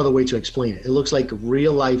there's no other way to explain it. It looks like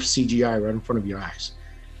real life CGI right in front of your eyes,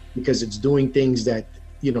 because it's doing things that,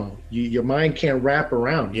 your mind can't wrap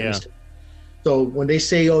around. Yeah. So when they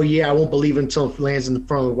say, "Oh yeah, I won't believe it until it lands in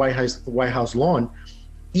front of the White House lawn,"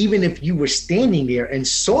 even if you were standing there and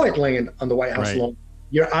saw it land on the White House lawn,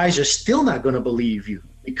 your eyes are still not going to believe you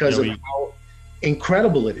because of how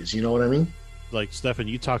incredible it is. You know what I mean? Like Stefan,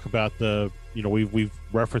 you talk about we've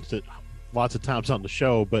referenced it lots of times on the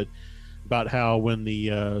show, but about how when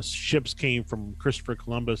the ships came from Christopher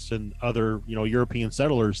Columbus and other European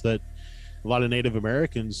settlers, that a lot of Native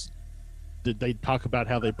Americans they talk about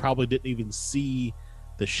how they probably didn't even see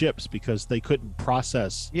the ships because they couldn't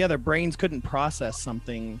process. Yeah, their brains couldn't process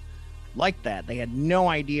something like that. They had no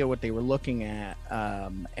idea what they were looking at,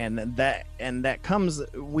 and that comes.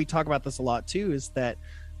 We talk about this a lot too. Is that,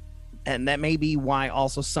 and that may be why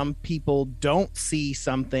also some people don't see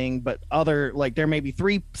something, but other, like, there may be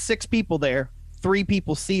 6 people there. 3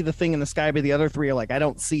 people see the thing in the sky, but the other 3 are like, I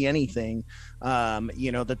don't see anything.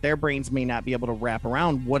 That their brains may not be able to wrap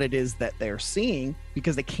around what it is that they're seeing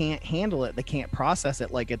because they can't handle it. They can't process it.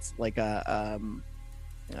 Like it's like a,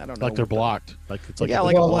 I don't know. Like they're blocked. Like it's like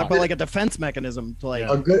like a defense mechanism. To like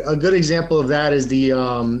a good example of that is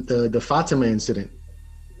the Fatima incident,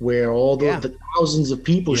 where all the thousands of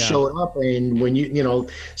people showed up, and when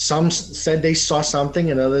some said they saw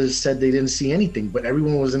something and others said they didn't see anything, but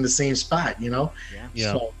everyone was in the same spot.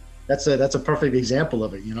 So that's a perfect example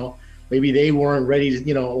of it. Maybe they weren't ready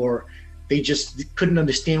to, or they just couldn't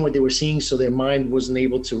understand what they were seeing, so their mind wasn't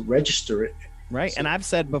able to register it. Right. So, and I've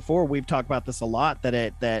said before, we've talked about this a lot,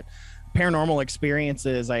 that paranormal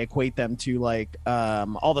experiences, I equate them to like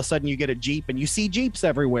all of a sudden you get a Jeep and you see Jeeps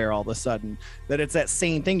everywhere all of a sudden, that it's that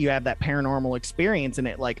same thing. You have that paranormal experience and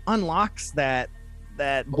it like unlocks that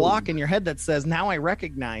block in your head that says, now I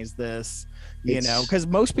recognize this, because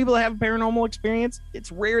most people that have a paranormal experience,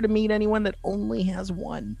 it's rare to meet anyone that only has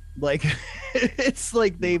one. Like it's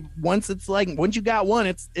like once you got one,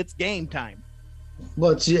 it's game time.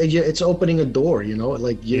 Well, it's opening a door,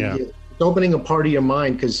 it's opening a part of your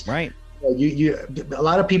mind, because you a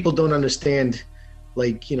lot of people don't understand,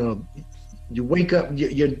 like, you wake up,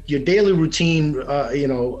 your daily routine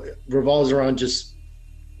revolves around just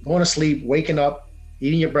going to sleep, waking up,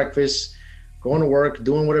 eating your breakfast, going to work,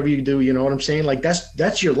 doing whatever you do. You know what I'm saying? Like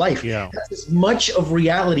that's your life. That's as much of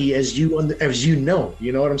reality as you know.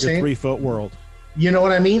 You know what I'm saying? 3-foot world. You know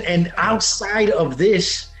what I mean? And outside of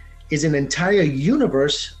this is an entire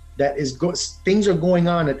universe that is things are going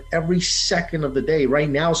on at every second of the day. Right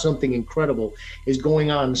now, something incredible is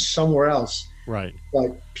going on somewhere else. Right.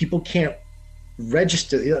 But people can't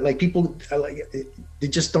register. Like people, they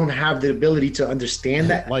just don't have the ability to understand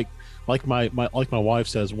that. Like my wife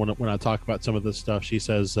says when I talk about some of this stuff, she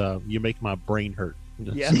says, "You make my brain hurt."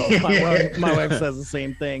 Yeah, my wife says the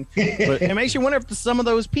same thing. But it makes you wonder if some of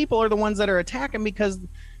those people are the ones that are attacking because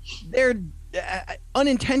they're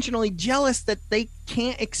unintentionally jealous that they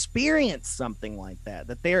can't experience something like that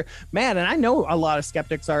they're mad. And I know a lot of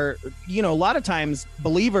skeptics are, a lot of times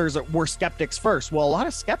believers were skeptics first. Well, a lot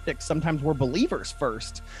of skeptics sometimes were believers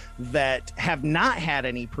first that have not had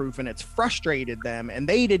any proof, and it's frustrated them, and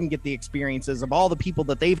they didn't get the experiences of all the people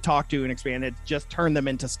that they've talked to and expanded, just turned them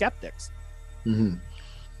into skeptics. Mm-hmm.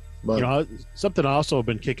 But, something I also have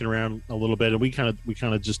been kicking around a little bit, and we kind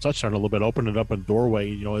of just touched on it a little bit, opened it up in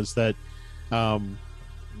doorway, is that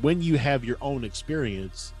when you have your own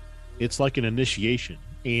experience, it's like an initiation,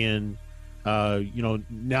 and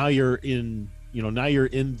now you're in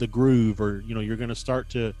the groove, or you're going to start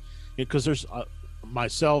to, because there's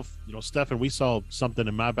myself, Stefan, we saw something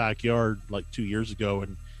in my backyard like 2 years ago,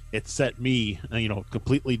 and it set me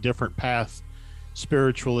completely different path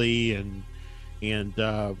spiritually and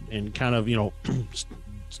kind of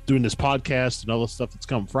doing this podcast and all the stuff that's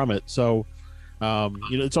come from it. So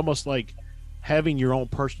it's almost like having your own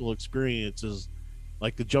personal experience is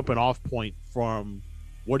like the jumping off point from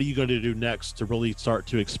what are you going to do next to really start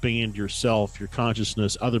to expand yourself, your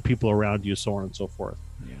consciousness, other people around you, so on and so forth.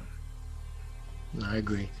 I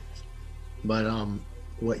agree. But another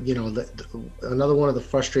one of the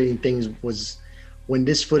frustrating things was when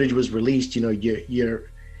this footage was released, you're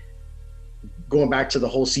going back to the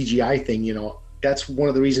whole CGI thing, that's one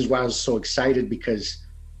of the reasons why I was so excited, because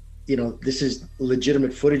this is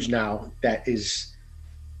legitimate footage now that is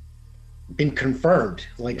been confirmed.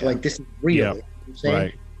 Like this is real. Yeah. You know what I'm saying?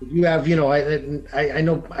 Right. You have, I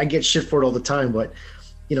know I get shit for it all the time, but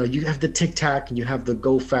you have the Tic Tac and you have the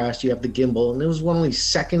Go Fast, you have the gimbal, and it was only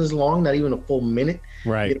seconds long, not even a full minute.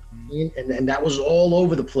 Right. And that was all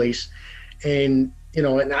over the place. And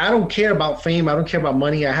and I don't care about fame. I don't care about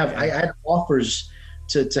money. I had offers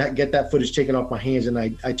to get that footage taken off my hands, and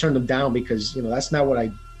I turned them down because that's not why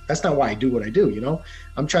I do what I do.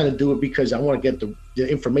 I'm trying to do it because I want to get the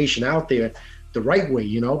information out there the right way,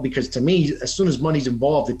 you know, because to me, as soon as money's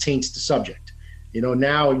involved, it taints the subject. You know,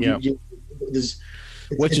 now which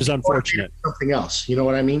is unfortunate. Something else, you know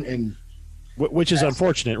what I mean? And which is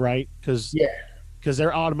unfortunate, right? Because yeah. Because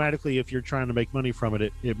they're automatically, if you're trying to make money from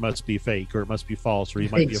it, it must be fake, or it must be false, or you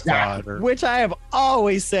might be a fraud. Or... Which I have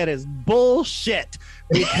always said is bullshit.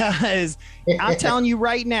 Because I'm telling you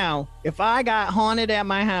right now, if I got haunted at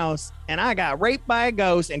my house and I got raped by a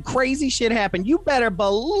ghost and crazy shit happened, you better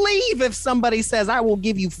believe if somebody says, I will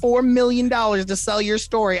give you $4 million to sell your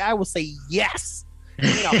story, I will say yes in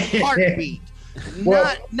a heartbeat.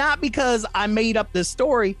 Not because I made up this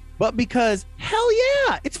story, but because hell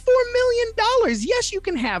yeah, it's $4 million. Yes, you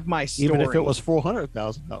can have my story. Even if it was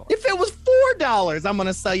 $400,000. If it was $4, I'm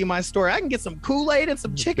gonna sell you my story. I can get some Kool-Aid and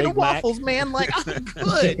some chicken and waffles, man. Like, I'm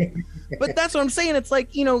good. But that's what I'm saying. It's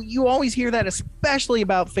like, you know, you always hear that, especially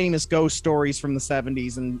about famous ghost stories from the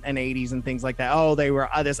 70s and 80s and things like that. Oh, they were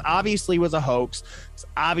this obviously was a hoax.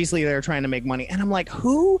 Obviously, they were trying to make money. And I'm like,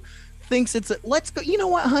 who thinks it's let's go, you know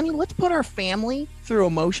what, honey, let's put our family through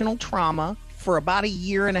emotional trauma for about a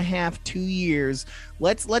year and a half, 2 years.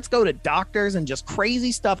 Let's go to doctors and just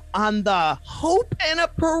crazy stuff on the hope and a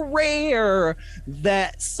prayer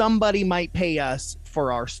that somebody might pay us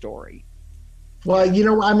for our story. Well, you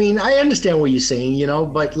know, I mean, I understand what you're saying, you know,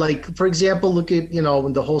 but like, for example, look at, you know,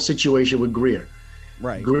 the whole situation with Greer.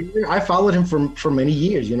 Right. Greer, I followed him for many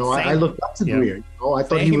years. You know, I looked up to Greer. You know, I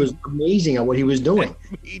thought he was amazing at what he was doing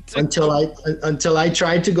until I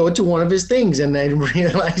tried to go to one of his things and I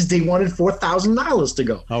realized they wanted $4,000 to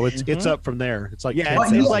go. Oh, it's up from there. It's like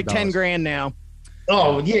it's like $10,000 now.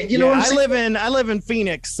 Oh yeah, you know what I'm saying? I live in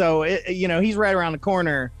Phoenix, so you know, he's right around the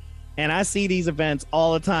corner, and I see these events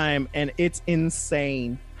all the time, and it's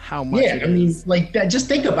insane how much. Yeah, I mean, like that. Just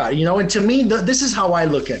think about it, you know. And to me, this is how I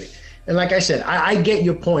look at it. And like I said, I get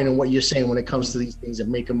your point and what you're saying when it comes to these things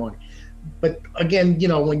and making money. But again, you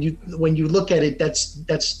know, when you look at it,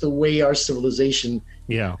 that's the way our civilization.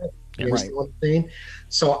 Yeah. You know what I'm saying?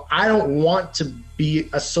 So I don't want to be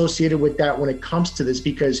associated with that when it comes to this,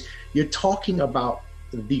 because you're talking about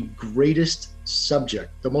the greatest subject,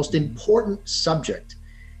 the most important subject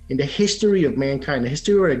in the history of mankind, the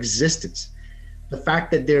history of our existence. The fact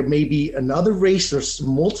that there may be another race or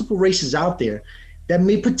multiple races out there that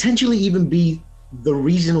may potentially even be the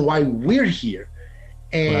reason why we're here.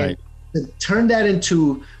 And to turn that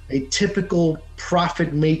into a typical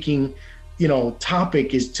profit-making, you know,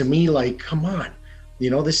 topic is, to me, like, come on, you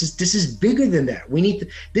know, this is bigger than that. We need to,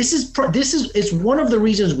 it's one of the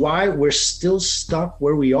reasons why we're still stuck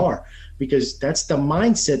where we are, because that's the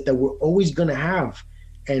mindset that we're always going to have.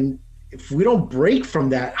 And if we don't break from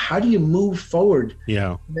that, how do you move forward?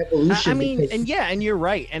 Yeah. I mean, and you're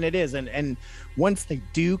right. And it is. And once they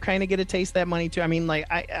do kind of get a taste of that money too, I mean, like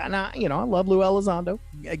I love Lou Elizondo.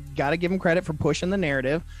 I got to give him credit for pushing the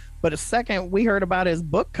narrative. But a second we heard about his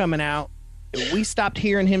book coming out, we stopped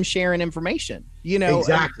hearing him sharing information, you know?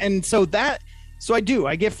 Exactly. And so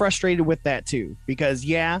I get frustrated with that too, because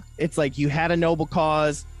it's like you had a noble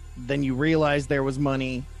cause, then you realized there was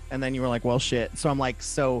money, and then you were like, well, shit. So I'm like,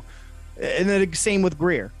 and then the same with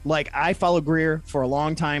Greer. Like, I followed Greer for a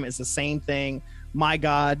long time. It's the same thing. My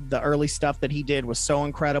God, the early stuff that he did was so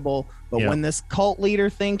incredible. But when this cult leader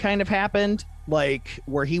thing kind of happened, like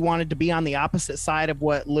where he wanted to be on the opposite side of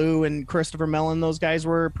what Lou and Christopher Mellon, those guys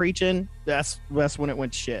were preaching, that's when it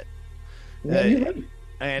went to shit.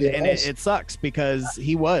 It sucks, because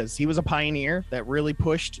he was a pioneer that really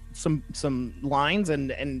pushed some lines,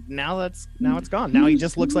 and now it's gone. Now he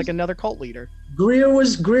just looks like another cult leader. Greer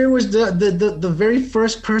was the very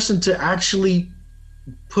first person to actually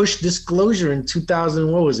push disclosure in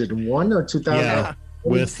 2000. What was it, 1 or 2000? Yeah,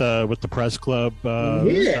 with the press club.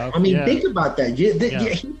 Stuff. I mean, think about that.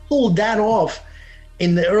 He pulled that off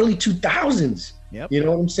in the early 2000s. Yep. You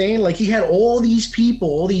know what I'm saying? Like, he had all these people,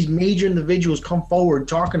 all these major individuals come forward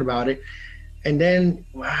talking about it. And then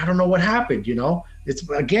I don't know what happened, you know? It's,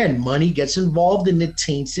 again, money gets involved and it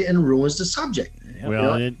taints it and ruins the subject.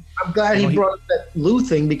 Well, you know? I'm glad he brought up that Lou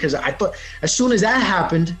thing, because I thought as soon as that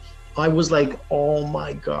happened, I was like, oh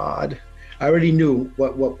my God. I already knew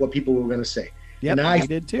what people were going to say. Yeah, I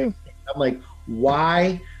did too. I'm like,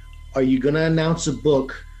 why are you going to announce a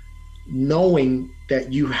book knowing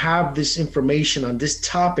that you have this information on this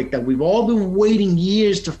topic that we've all been waiting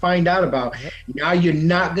years to find out about? Yep. Now you're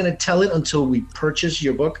not going to tell it until we purchase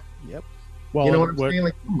your book? Yep. Well, you know what I'm saying?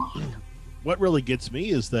 Like, come on. What really gets me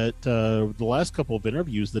is that the last couple of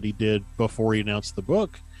interviews that he did before he announced the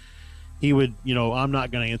book, he would, you know, I'm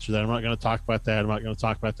not going to answer that. I'm not going to talk about that. I'm not going to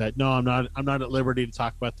talk about that. No, I'm not at liberty to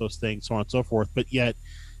talk about those things, so on and so forth. But yet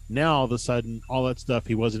now all of a sudden, all that stuff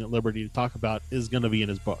he wasn't at liberty to talk about is going to be in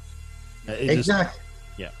his book. Exactly.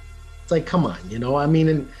 Yeah. It's like, come on, I mean,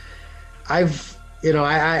 and I've,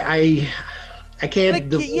 I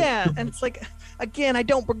can't. Yeah, and it's like, again, I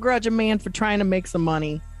don't begrudge a man for trying to make some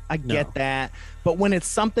money. I get that, but when it's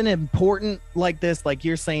something important like this, like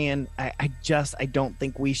you're saying, I don't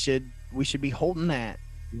think we should be holding that.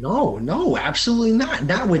 No, absolutely not.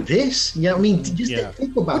 Not with this. I mean, just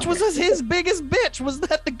think about it. Which was his biggest bitch, was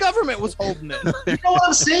that the government was holding it. You know what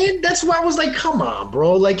I'm saying? That's why I was like, come on,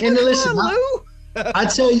 bro. Like, and listen,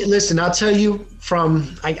 I'll tell you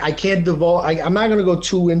from, I can't divulge, I'm not going to go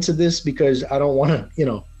too into this because I don't want to,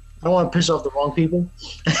 I don't want to piss off the wrong people.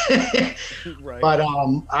 Right. But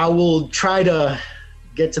I will try to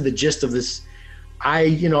get to the gist of this.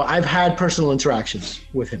 I've had personal interactions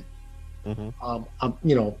with him.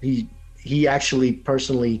 Mm-hmm. He actually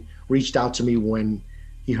personally reached out to me when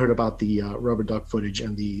he heard about the rubber duck footage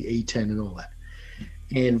and the A10 and all that.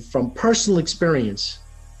 And from personal experience,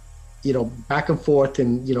 back and forth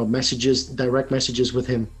and, messages, direct messages with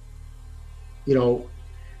him,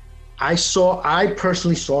 I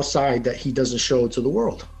personally saw a side that he doesn't show to the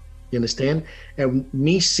world. You understand? And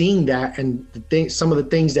me seeing that and some of the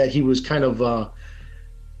things that he was kind of,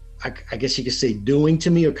 I guess you could say, doing to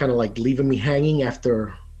me, or kind of like leaving me hanging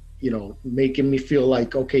after, making me feel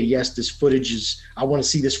like, okay, yes, this footage I want to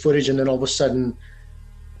see this footage. And then all of a sudden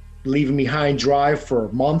leaving me high and dry for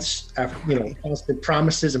months after, constant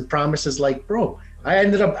promises. Like, bro, I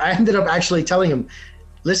ended up actually telling him,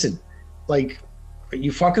 listen, like, are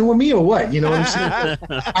you fucking with me or what? You know what I'm saying?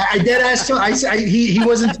 I did ask him. He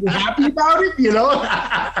wasn't too happy about it,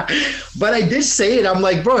 But I did say it. I'm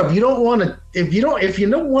like, bro, if you don't want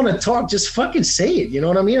to talk, just fucking say it. You know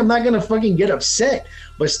what I mean? I'm not gonna fucking get upset.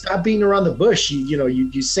 But stop beating around the bush.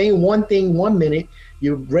 You're saying one thing 1 minute,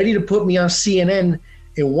 you're ready to put me on CNN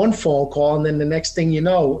in one phone call, and then the next thing you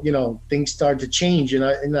know, things start to change.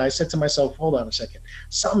 And I said to myself, hold on a second,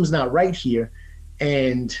 something's not right here,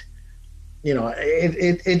 and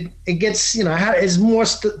it gets, there's more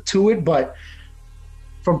to it, but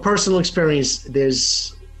from personal experience,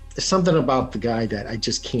 there's something about the guy that I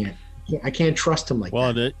just can't trust him like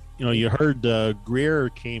that. Well, you heard Greer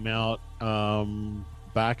came out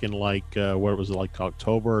back in like what was it, like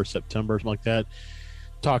October or September, something like that,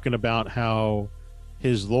 talking about how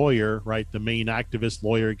his lawyer, right, the main activist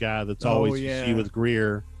lawyer guy that's always you see with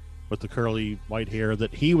Greer with the curly white hair,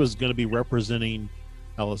 that he was going to be representing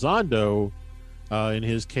Elizondo in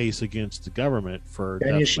his case against the government for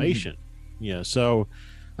defamation. Yeah. So,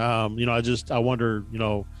 I wonder,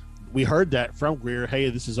 we heard that from Greer. Hey,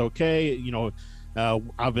 this is okay.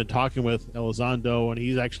 I've been talking with Elizondo, and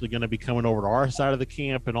he's actually going to be coming over to our side of the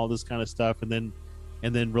camp and all this kind of stuff. And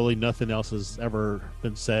then really nothing else has ever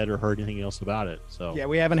been said or heard anything else about it. So yeah,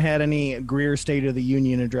 we haven't had any Greer State of the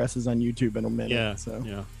Union addresses on YouTube in a minute. Yeah. So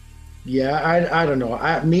yeah. Yeah, I don't know.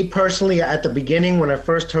 Me personally, at the beginning, when I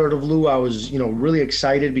first heard of Lou, I was, really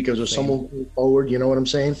excited because of someone moving forward, you know what I'm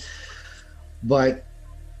saying? But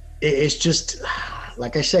it's just,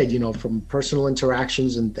 like I said, from personal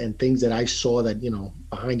interactions and things that I saw that,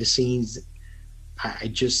 behind the scenes,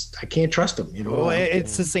 I can't trust him, Well,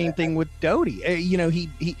 it's the same thing with Doty.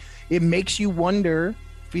 It makes you wonder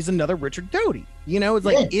if he's another Richard Doty. It's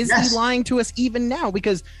like, is he lying to us even now?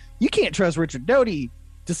 Because you can't trust Richard Doty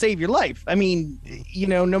to save your life. I mean,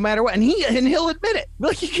 no matter what, and he'll admit it.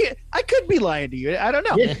 Like, I could be lying to you. I don't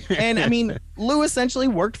know. Yeah. And I mean, Lou essentially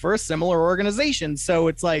worked for a similar organization. So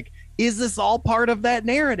it's like, is this all part of that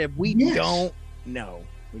narrative? We don't know.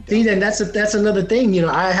 See, then that's another thing.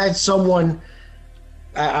 I had someone,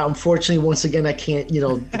 unfortunately, once again, I can't,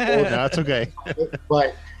 no, it's okay.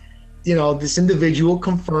 But, this individual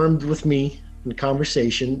confirmed with me in the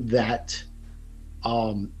conversation that,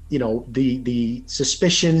 the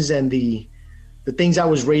suspicions and the things I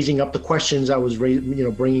was raising up, the questions I was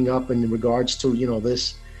bringing up in regards to,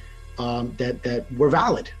 this, that were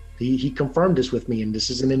valid. He confirmed this with me, and this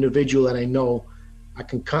is an individual that I know I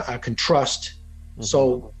can trust. Mm-hmm.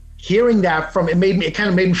 So hearing that from it kind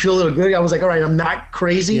of made me feel a little good. I was like, all right, I'm not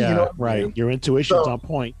crazy. Yeah, right. Your intuition's on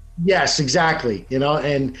point. Yes, exactly.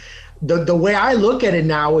 And the way I look at it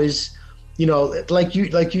now is, like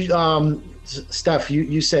you, Steph,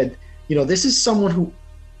 you said, this is someone who,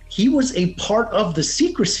 he was a part of the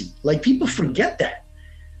secrecy. Like, people forget that.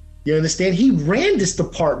 You understand? He ran this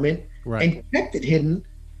department and kept it hidden.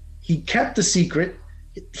 He kept the secret.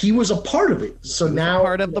 He was a part of it. So now,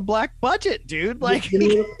 part of the black budget, dude. Like, I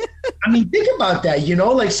mean, think about that.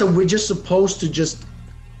 So we're just supposed to just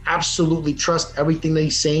absolutely trust everything that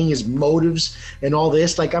he's saying, his motives and all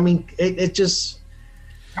this. Like, I mean, it just.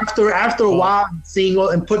 After a while, seeing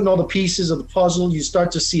and putting all the pieces of the puzzle, you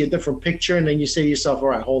start to see a different picture, and then you say to yourself, all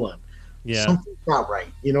right, hold on. Yeah. Something's not right.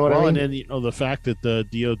 You know what I mean? And then, you know, the fact that the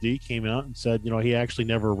DOD came out and said, you know, he actually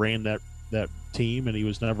never ran that team and he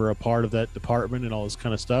was never a part of that department and all this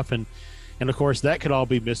kind of stuff. And of course, that could all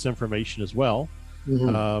be misinformation as well.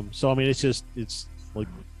 Mm-hmm. So, I mean, it's like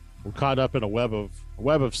we're caught up in a web of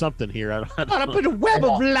something here. Caught up in a web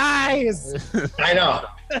of lies. I know.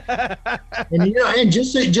 And you know, and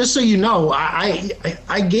just so you know,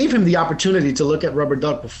 I gave him the opportunity to look at Rubber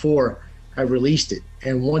Duck before I released it,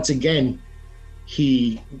 and once again,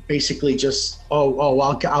 he basically just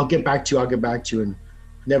I'll get back to you, and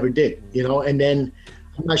never did, you know. And then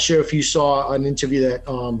I'm not sure if you saw an interview that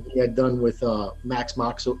he had done with Max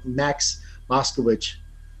Moskowitz.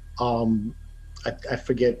 I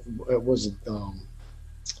forget it was. Oh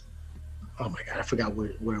my God, I forgot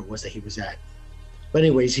where it was that he was at. But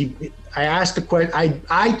anyways, I asked the question.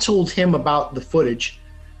 I told him about the footage,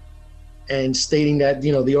 and stating that,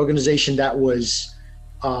 you know, the organization that was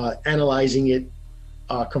analyzing it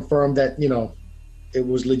confirmed that, you know, it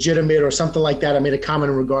was legitimate or something like that. I made a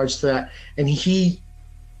comment in regards to that, and he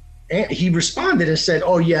responded and said,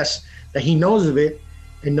 "Oh yes, that he knows of it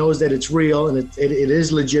and knows that it's real and it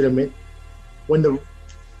is legitimate." When the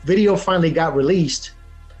video finally got released,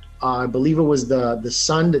 I believe it was the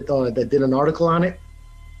Sun that did an article on it,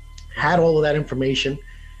 had all of that information,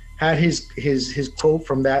 had his quote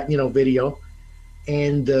from that, you know, video,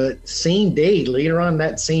 and the same day, later on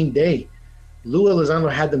that same day, Lou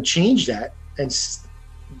Elizondo had them change that, and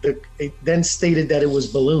it then stated that it was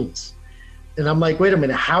balloons. And I'm like, wait a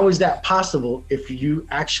minute, how is that possible if you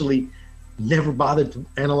actually never bothered to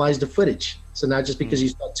analyze the footage? So not just because you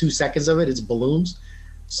saw 2 seconds of it, it's balloons.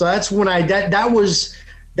 So that's when that was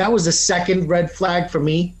the second red flag for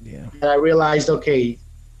me. Yeah. And I realized, okay,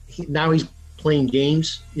 now he's playing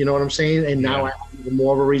games. You know what I'm saying? And now I have even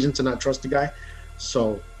more of a reason to not trust the guy.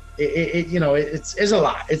 So it's a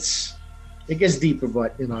lot. It gets deeper,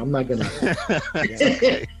 but you know, I'm not gonna.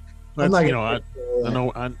 Okay. I'm not gonna. I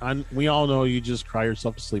know. We all know you just cry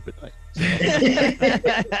yourself to sleep at night.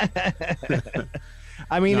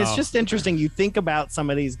 I mean, it's just interesting. You think about some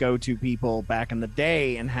of these go-to people back in the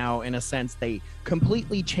day and how, in a sense, they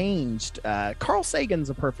completely changed. Carl Sagan's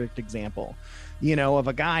a perfect example, you know, of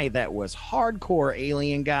a guy that was hardcore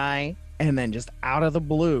alien guy and then just out of the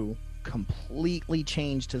blue completely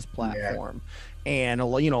changed his platform. Yeah. And,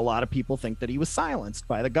 you know, a lot of people think that he was silenced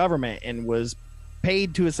by the government and was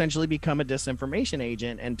paid to essentially become a disinformation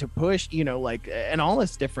agent and to push, you know, like, and all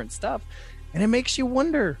this different stuff. And it makes you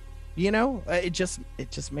wonder. You know, it just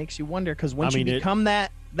makes you wonder, because once you become that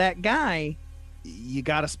guy, you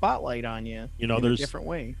got a spotlight on you. You know, there's a different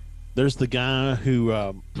way. There's the guy who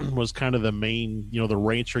was kind of the main, you know, the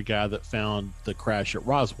rancher guy that found the crash at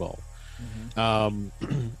Roswell.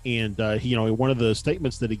 Mm-hmm. And he, you know, one of the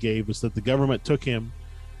statements that he gave was that the government took him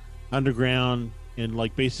underground and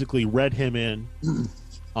like basically read him in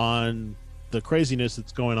on the craziness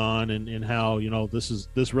that's going on and how, you know,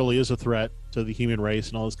 this really is a threat to the human race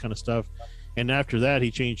and all this kind of stuff. And after that,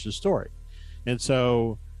 he changed his story. And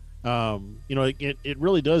so, you know, it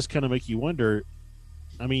really does kind of make you wonder.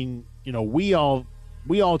 I mean, you know, we all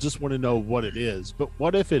just want to know what it is, but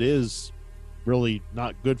what if it is really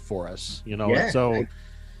not good for us, you know? Yeah, and so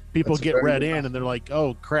people get read in and they're like,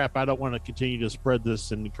 oh crap, I don't want to continue to spread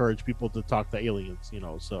this and encourage people to talk to aliens, you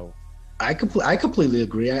know? So I completely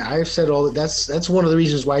agree. I've said all that. That's one of the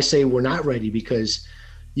reasons why I say we're not ready, because,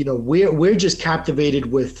 you know, we're just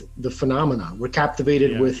captivated with the phenomena. We're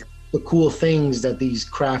captivated with the cool things that these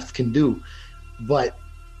craft can do. But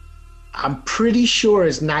I'm pretty sure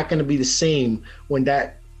it's not going to be the same when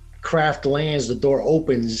that craft lands, the door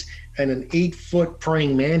opens, and an 8-foot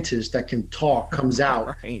praying mantis that can talk comes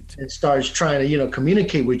out and starts trying to, you know,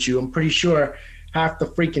 communicate with you. I'm pretty sure half the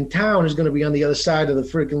freaking town is going to be on the other side of the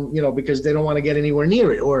freaking, you know, because they don't want to get anywhere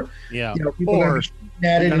near it, or you know, people are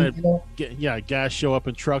at it, and, you know, guys show up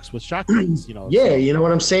in trucks with shotguns, you know. Yeah, you know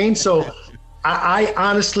what I'm saying. So, I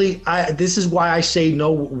honestly, this is why I say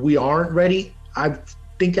no, we aren't ready. I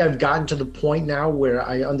think I've gotten to the point now where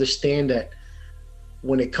I understand that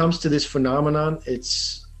when it comes to this phenomenon,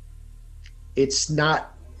 it's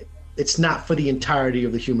not for the entirety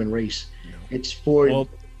of the human race. No. It's for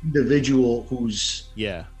individual who's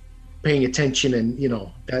paying attention, and you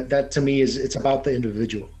know that to me it's about the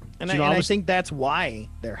individual. And I think that's why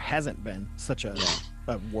there hasn't been such a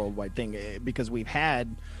worldwide thing, because we've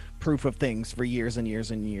had proof of things for years and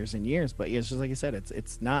years and years and years, but it's just like you said,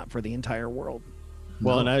 it's not for the entire world.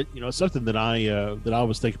 Well, and I, you know, something that I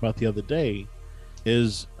was thinking about the other day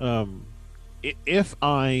is if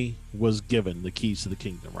I was given the keys to the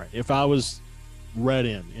kingdom, right? If I was read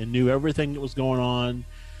in and knew everything that was going on,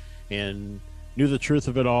 and knew the truth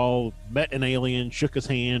of it all, met an alien, shook his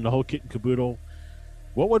hand, the whole kit and caboodle,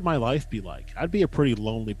 what would my life be like? I'd be a pretty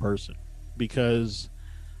lonely person, because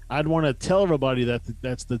I'd want to tell everybody that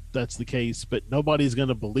that's the case, but nobody's going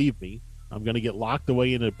to believe me. I'm going to get locked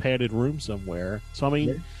away in a padded room somewhere. So, I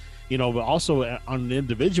mean, you know, but also on an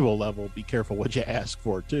individual level, be careful what you ask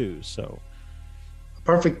for too. So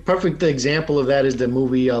perfect example of that is the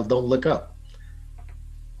movie Don't Look Up.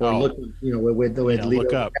 Or Look, you know, with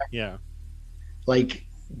Look Up. Yeah. Like,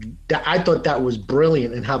 I thought that was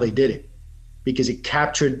brilliant in how they did it, because it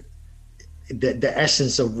captured the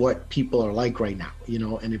essence of what people are like right now, you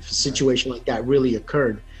know. And if a situation like that really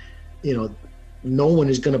occurred, you know, no one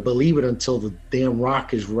is going to believe it until the damn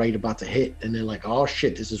rock is right about to hit, and they're like, oh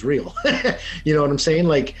shit, this is real. You know what I'm saying?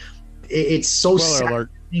 Like, it's so sad to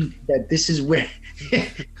think that this is where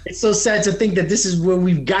it's so sad to think that this is where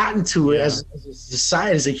we've gotten to as a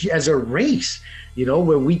society, as a race, you know,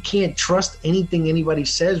 where we can't trust anything anybody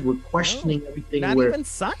says. We're questioning everything. Not even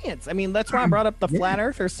science. I mean, that's why I brought up the flat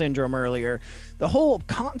earther syndrome earlier. The whole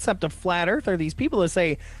concept of flat earther, these people that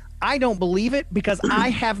say, I don't believe it because I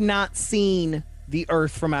have not seen the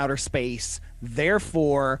earth from outer space,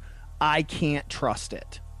 therefore I can't trust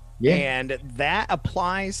it. Yeah. And that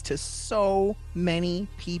applies to so many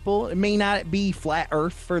people. It may not be flat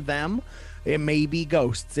earth for them. It may be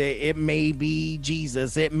ghosts. It may be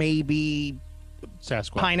Jesus. It may be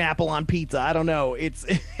Sasquatch. Pineapple on pizza. I don't know.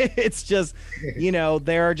 It's just, you know,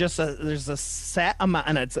 there's a set amount,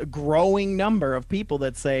 and it's a growing number of people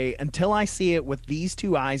that say, until I see it with these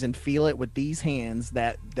two eyes and feel it with these hands,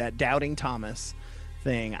 that doubting Thomas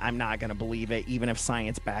thing, I'm not going to believe it, even if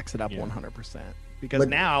science backs it up 100%. Because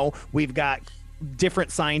now we've got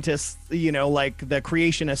different scientists, you know, like the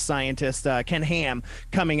creationist scientist Ken Ham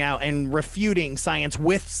coming out and refuting science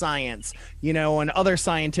with science, you know, and other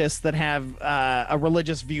scientists that have a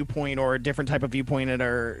religious viewpoint or a different type of viewpoint that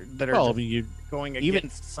are going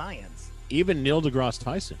against science. Even Neil deGrasse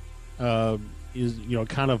Tyson is, you know,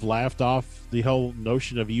 kind of laughed off the whole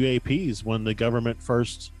notion of UAPs when the government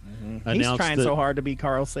first announced. He's trying so hard to be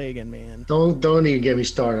Carl Sagan, man. Don't even get me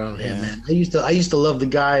started on him, man. I used to love the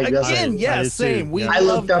guy. Again, same. I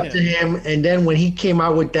looked up to him, and then when he came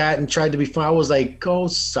out with that and tried to be fun, I was like, go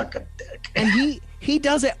suck a dick. And he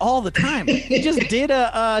does it all the time. He just did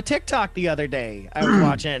a TikTok the other day I was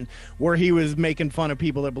watching where he was making fun of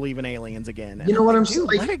people that believe in aliens again. And you know what I'm saying?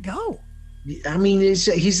 Let it go. I mean,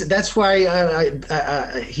 he's that's why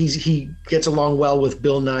he gets along well with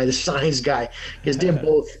Bill Nye, the science guy, because they're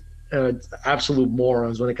both absolute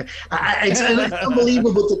morons when it comes. It's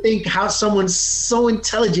unbelievable to think how someone so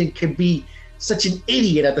intelligent can be such an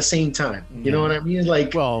idiot at the same time. You know what I mean?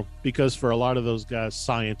 Like, well, because for a lot of those guys,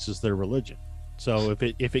 science is their religion. So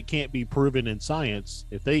if it can't be proven in science,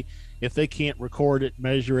 if they can't record it,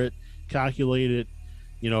 measure it, calculate it,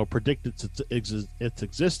 you know, predict its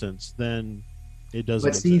existence, then it doesn't.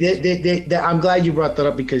 But see, I'm glad you brought that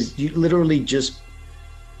up, because you literally just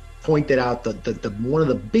pointed out the one of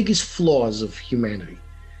the biggest flaws of humanity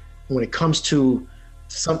when it comes to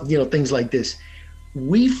some, you know, things like this.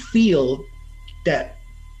 We feel that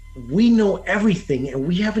we know everything, and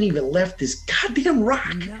we haven't even left this goddamn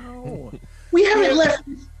rock. No, we haven't left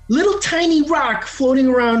this little tiny rock floating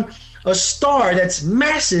around a star that's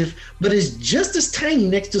massive, but is just as tiny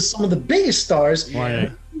next to some of the biggest stars.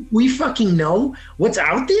 Right. We fucking know what's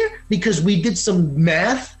out there because we did some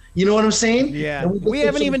math. You know what I'm saying? Yeah. We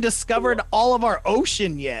haven't even discovered all of our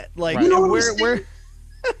ocean yet. Like, you know, we're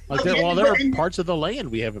like, there are parts of the land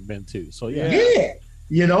we haven't been to. So yeah.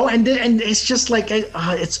 You know, and it's just like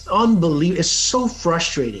it's unbelievable. It's so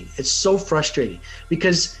frustrating. It's so frustrating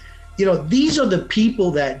because, you know, these are the people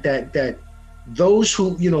that those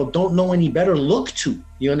who, you know, don't know any better look to.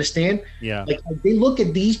 You understand? Yeah. Like, they look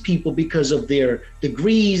at these people because of their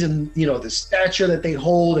degrees and, you know, the stature that they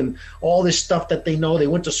hold and all this stuff that they know. They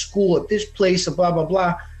went to school at this place and blah blah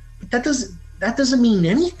blah. But that doesn't mean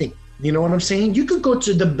anything. You know what I'm saying? You could go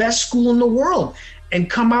to the best school in the world and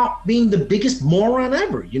come out being the biggest moron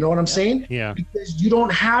ever. You know what I'm saying? Yeah. Because you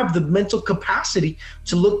don't have the mental capacity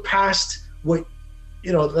to look past what,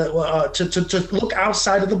 you know, to look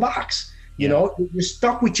outside of the box. You know, you're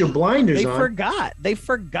stuck with your blinders on. They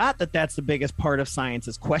forgot that that's the biggest part of science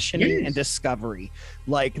is questioning and discovery.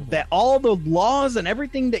 Like, that all the laws and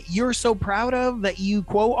everything that you're so proud of that you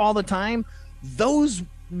quote all the time, those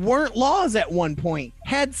weren't laws at one point.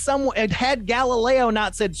 Had Galileo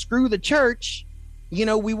not said screw the church, you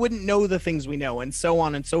know, we wouldn't know the things we know, and so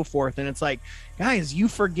on and so forth. And it's like, guys, you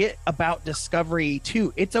forget about discovery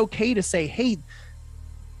too. It's okay to say, hey,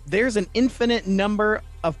 there's an infinite number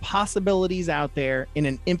of possibilities out there in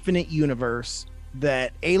an infinite universe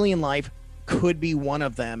that alien life could be one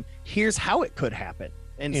of them. Here's how it could happen.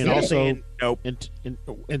 And also saying, nope.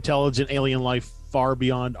 Intelligent alien life far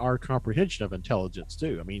beyond our comprehension of intelligence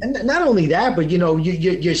too. I mean, and not only that, but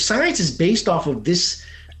your science is based off of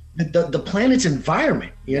the planet's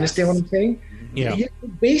environment. You understand what I'm saying? Yeah. You're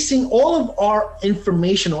basing all of our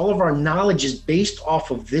information, all of our knowledge is based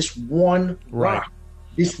off of this one rock,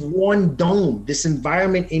 this one dome, this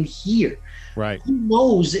environment in here. Right. Who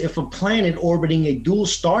knows if a planet orbiting a dual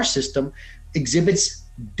star system exhibits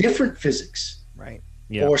different physics? Right.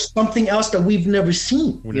 Yeah. Or something else that we've never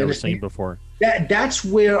seen. We've never seen before. That's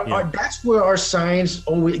where our science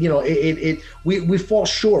always, we fall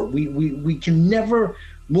short. We can never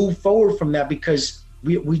move forward from that because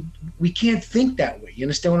we can't think that way. You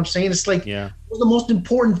understand what I'm saying? It's like one of the most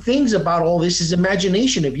important things about all this is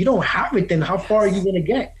imagination. If you don't have it, then how far are you going to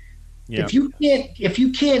get? Yeah. If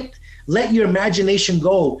you can't let your imagination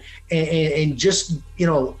go and just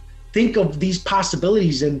think of these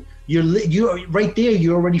possibilities, and you're right there.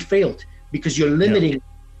 You already failed because you're limiting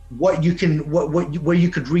what you can, where you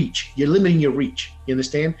could reach. You're limiting your reach. You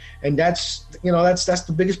understand? And that's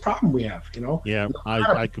the biggest problem we have. Yeah,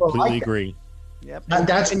 I completely agree. Yep.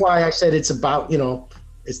 That's why I said it's about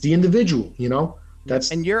it's the individual.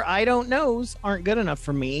 And your I don't knows aren't good enough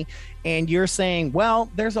for me. And you're saying, well,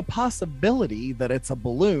 there's a possibility that it's a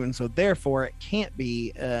balloon, so therefore it can't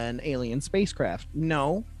be an alien spacecraft.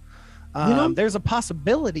 No. There's a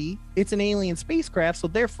possibility it's an alien spacecraft, so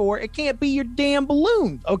therefore it can't be your damn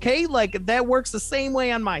balloon. Okay, like that works the same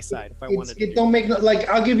way on my side. If I wanted to, don't make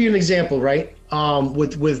I'll give you an example, right?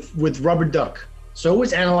 With rubber duck. So it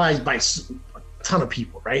was analyzed by a ton of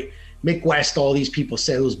people, right? Mick West, all these people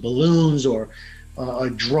said it was balloons or a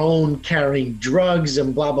drone carrying drugs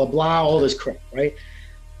and blah blah blah, all this crap, right?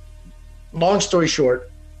 Long story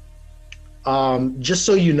short, just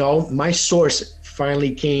so you know, my source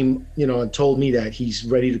finally came, and told me that he's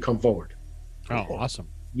ready to come forward. Oh, awesome.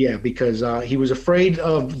 Yeah, because he was afraid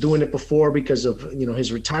of doing it before because of,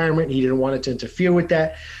 his retirement. He didn't want it to interfere with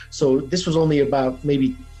that. So this was only about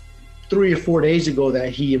maybe 3 or 4 days ago that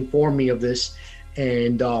he informed me of this.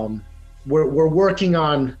 And we're working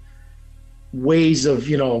on ways of,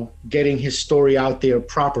 getting his story out there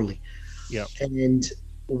properly. Yeah. And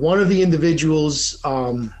one of the individuals,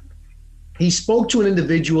 he spoke to an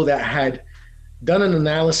individual that had done an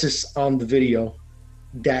analysis on the video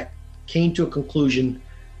that came to a conclusion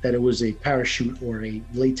that it was a parachute or a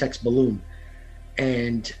latex balloon.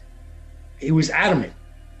 And he was adamant,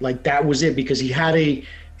 like that was it, because he had a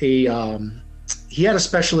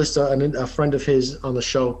specialist, a friend of his on the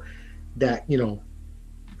show that,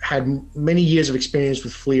 had many years of experience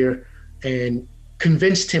with FLIR and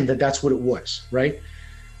convinced him that that's what it was, right?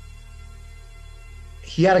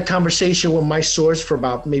 He had a conversation with my source for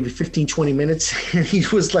about maybe 15, 20 minutes. And he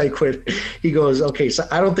was like, he goes, okay, so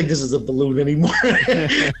I don't think this is a balloon anymore.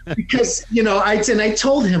 Because, I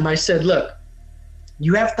told him, I said, look,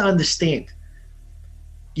 you have to understand,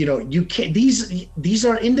 you can't, these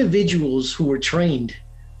are individuals who were trained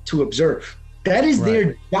to observe. That is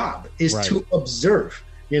their job, is to observe.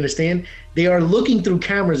 You understand? They are looking through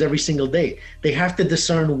cameras every single day. They have to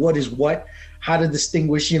discern what is what, how to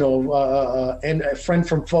distinguish, and a friend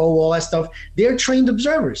from foe, all that stuff. They're trained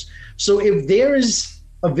observers. So if there is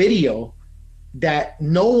a video that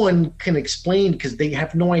no one can explain because they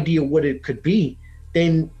have no idea what it could be,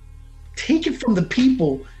 then take it from the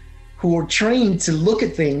people who are trained to look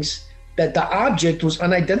at things that the object was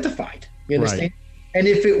unidentified. You understand? Right. And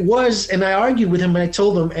if it was, and I argued with him and I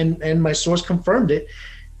told him, and my source confirmed it,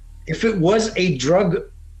 if it was a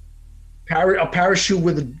parachute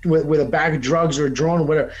with a bag of drugs or a drone or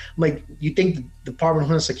whatever, I'm like, you think the Department of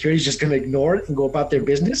Homeland Security is just going to ignore it and go about their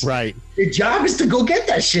business? Right. Their job is to go get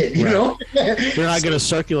that shit, you know? They're not going to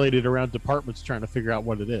circulate it around departments trying to figure out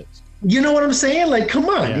what it is. You know what I'm saying? Like, come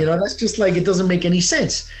on, that's just like, it doesn't make any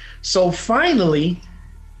sense. So finally,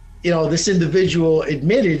 this individual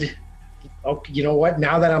admitted, okay, you know what?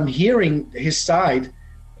 Now that I'm hearing his side,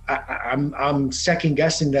 I'm second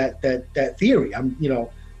guessing that theory.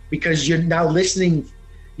 Because you're now listening,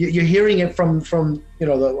 you're hearing it from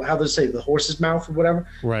how they say, the horse's mouth or whatever.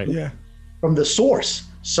 Right. Yeah. From the source.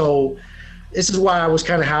 So this is why I was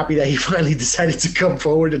kind of happy that he finally decided to come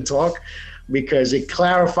forward and talk, because it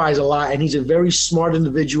clarifies a lot. And he's a very smart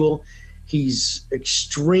individual. He's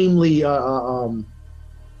extremely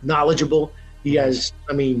knowledgeable. He has,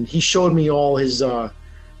 he showed me all his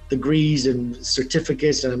degrees and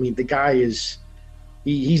certificates. And the guy is,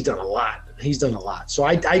 he's done a lot. He's done a lot. So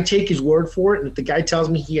I take his word for it. And if the guy tells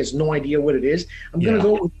me he has no idea what it is, I'm going to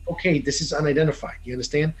go with, okay, this is unidentified. You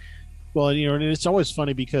understand? Well, and it's always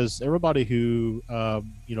funny because everybody who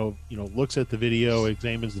looks at the video,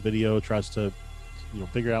 examines the video, tries to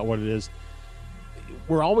figure out what it is,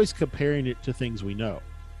 we're always comparing it to things we know,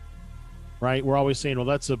 right? We're always saying, well,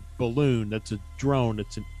 that's a balloon, that's a drone,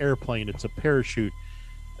 it's an airplane, it's a parachute.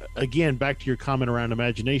 Again, back to your comment around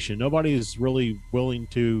imagination, nobody is really willing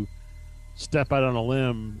to step out on a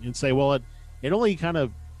limb and say, well, it only kind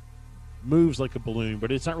of moves like a balloon,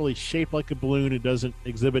 but it's not really shaped like a balloon. It doesn't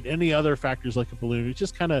exhibit any other factors like a balloon. It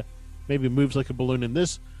just kind of maybe moves like a balloon in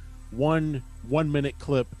this 1 minute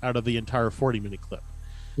clip out of the entire 40-minute clip.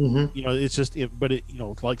 Mm-hmm. It's just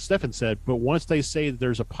like Stefan said, but once they say that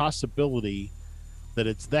there's a possibility that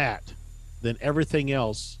it's that, then everything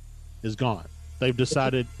else is gone. They've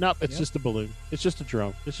decided, nope, it's just a balloon, it's just a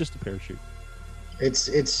drone, it's just a parachute. It's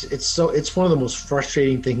one of the most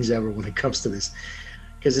frustrating things ever when it comes to this,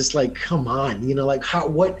 because it's like, come on, like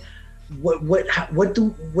what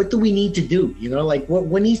do we need to do? Like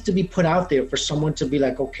what needs to be put out there for someone to be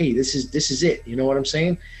like, okay, this is it. You know what I'm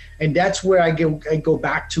saying? And that's where I go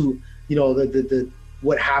back to, the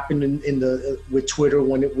what happened in the with Twitter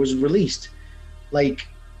when it was released. Like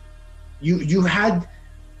you had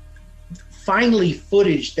finally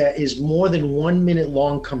footage that is more than 1 minute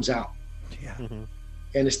long comes out. Yeah. Mm-hmm.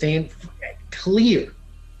 Understand? Clear,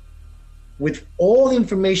 with all the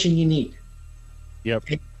information you need. Yep.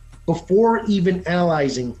 And before even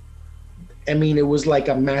analyzing, I mean, it was like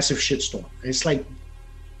a massive shitstorm. It's like,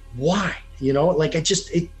 why? Like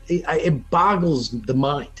it boggles the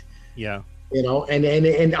mind. Yeah.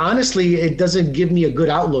 And honestly, it doesn't give me a good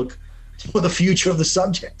outlook for the future of the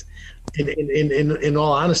subject. In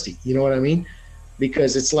all honesty, you know what I mean?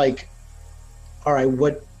 Because it's like, all right,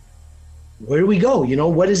 where do we go?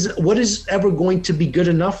 What is ever going to be good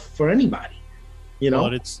enough for anybody?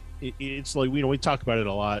 Well, it's like we talk about it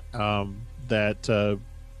a lot. That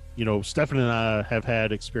Stefan and I have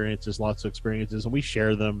had lots of experiences, and we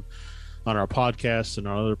share them on our podcasts and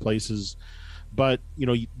on other places. But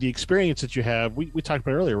the experience that you have, we talked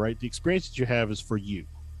about earlier, right? The experience that you have is for you.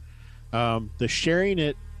 The sharing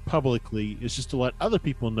it publicly is just to let other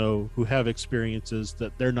people know who have experiences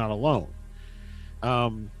that they're not alone.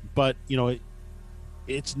 But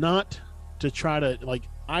it's not to try to, like,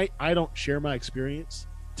 I don't share my experience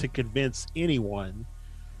to convince anyone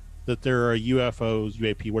that there are UFOs,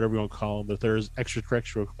 UAP, whatever you want to call them, that there's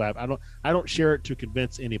extraterrestrial craft. I don't share it to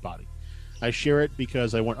convince anybody. I share it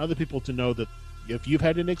because I want other people to know that if you've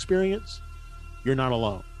had an experience, you're not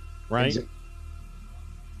alone, right? Exactly.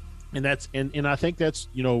 And that's and I think that's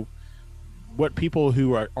what people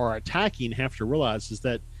who are attacking have to realize is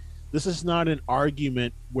that this is not an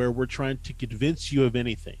argument where we're trying to convince you of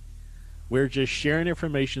anything. We're just sharing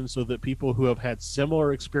information so that people who have had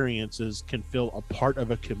similar experiences can feel a part of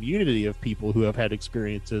a community of people who have had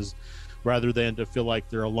experiences, rather than to feel like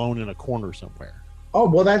they're alone in a corner somewhere. Oh,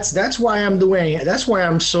 well, that's why I'm that's why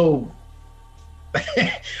I'm so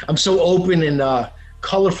I'm so open and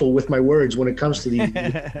colorful with my words when it comes to these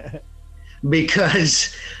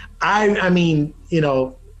because I mean,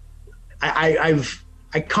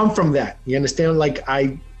 I come from that. You understand? Like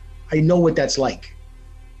I know what that's like.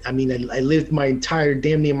 I mean, I lived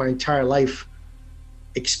damn near my entire life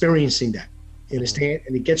experiencing that. You understand?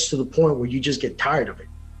 And it gets to the point where you just get tired of it,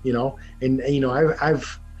 And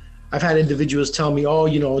I've had individuals tell me, oh,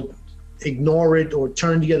 ignore it or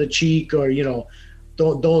turn the other cheek, or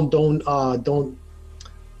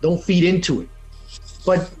don't feed into it.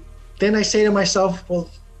 But then I say to myself, well,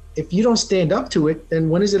 if you don't stand up to it, then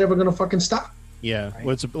when is it ever going to fucking stop? Yeah,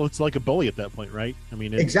 right? Well, it's like a bully at that point, right? I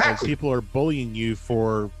mean, exactly. People are bullying you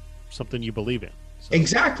for something you believe in. So.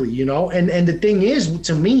 Exactly, and the thing is,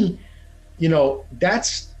 to me,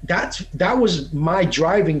 that was my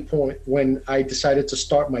driving point when I decided to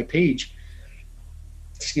start my page.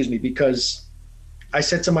 Excuse me, because I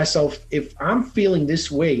said to myself, if I'm feeling this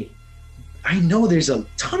way, I know there's a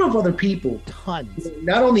ton of other people,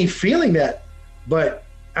 not only feeling that, but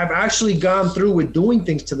I've actually gone through with doing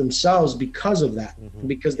things to themselves because of that,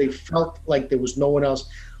 because they felt like there was no one else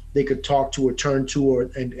they could talk to or turn to,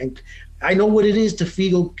 and I know what it is to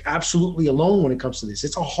feel absolutely alone when it comes to this.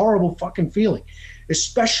 It's a horrible fucking feeling,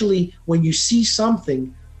 especially when you see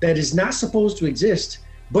something that is not supposed to exist,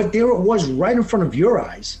 but there it was right in front of your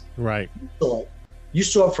eyes. Right. You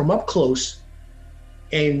saw it from up close,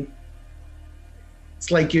 and it's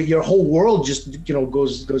like your whole world just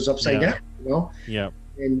goes upside down. Yeah.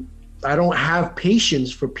 And I don't have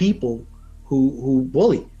patience for people who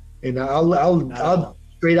bully, and I'll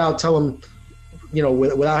straight out tell them,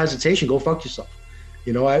 without hesitation, go fuck yourself.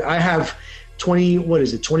 I have 21,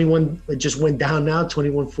 it just went down now,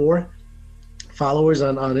 21.4 followers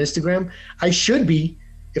on Instagram. I should be,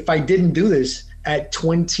 if I didn't do this, at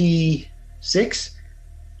 26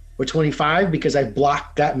 or 25 because I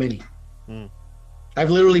blocked that many. I've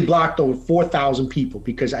literally blocked over 4,000 people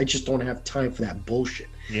because I just don't have time for that bullshit.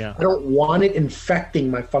 Yeah. I don't want it infecting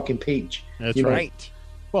my fucking page. That's you know? right.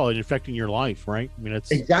 Well, it's infecting your life, right? I mean, it's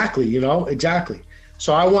exactly, exactly.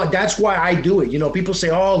 So that's why I do it. People say,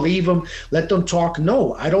 oh, leave them, let them talk.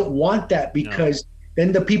 No, I don't want that because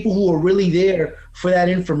then the people who are really there for that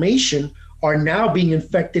information are now being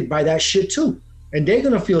infected by that shit too. And they're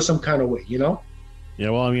going to feel some kind of way, Yeah,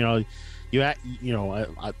 well, I mean, I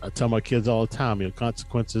tell my kids all the time,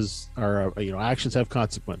 consequences are, actions have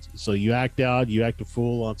consequences. So you act out, you act a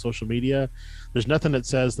fool on social media. There's nothing that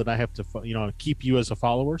says that I have to, keep you as a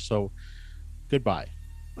follower. So goodbye.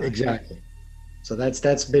 Exactly. So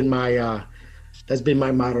that's been my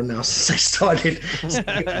motto now since I started.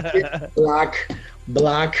 Block.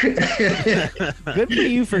 Good for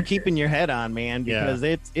you for keeping your head on, man, because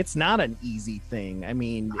it's not an easy thing. I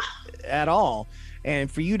mean, at all.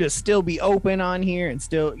 And for you to still be open on here and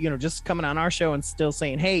still, just coming on our show and still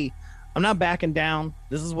saying, hey, I'm not backing down.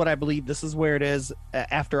 This is what I believe. This is where it is.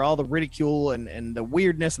 After all the ridicule and the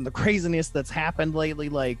weirdness and the craziness that's happened lately,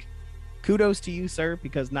 like, kudos to you, sir,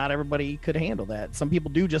 because not everybody could handle that. Some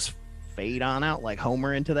people do just fade on out like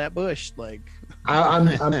Homer into that bush. Like, I'm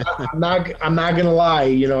not gonna lie.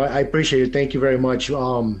 I appreciate it. Thank you very much.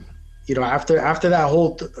 After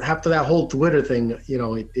that whole Twitter thing,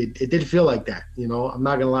 it did feel like that. I'm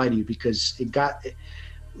not gonna lie to you because it got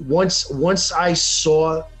once I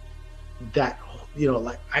saw that,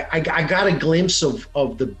 I got a glimpse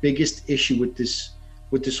of the biggest issue with this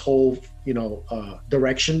whole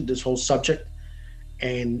direction, this whole subject,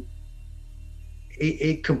 and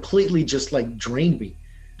it completely just like drained me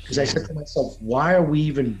because I said to myself, why are we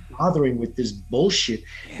even bothering with this bullshit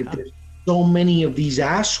if there's so many of these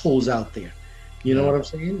assholes out there? You know what I'm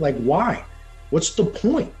saying? Like, why? What's the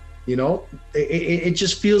point? It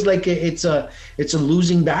just feels like it's a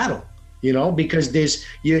losing battle, because there's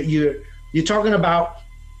you're talking about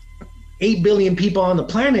 8 billion people on the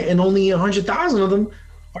planet and only 100,000 of them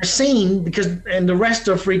are sane and the rest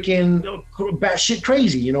are freaking batshit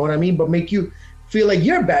crazy. You know what I mean? But make you feel like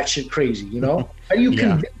you're batshit crazy. How do you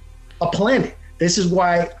convince a planet? This is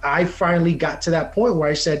why I finally got to that point where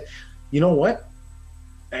I said, you know what?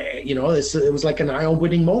 It was like an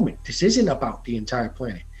eye-opening moment. This isn't about the entire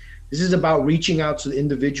planet. This is about reaching out to the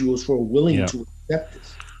individuals who are willing to accept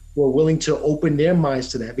this, who are willing to open their minds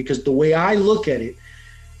to that. Because the way I look at it,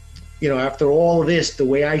 after all of this, the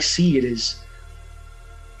way I see it is,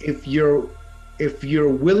 if you're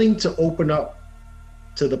willing to open up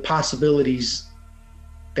to the possibilities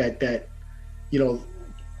that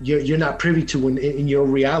you're not privy to in your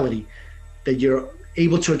reality, that you're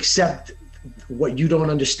able to accept what you don't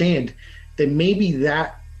understand, then maybe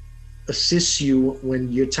that assists you when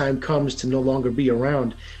your time comes to no longer be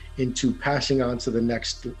around into passing on to the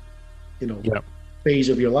next phase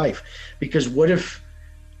of your life. Because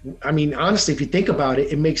honestly, if you think about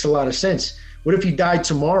it, it makes a lot of sense. What if you died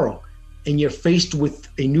tomorrow and you're faced with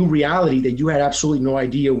a new reality that you had absolutely no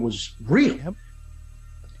idea was real?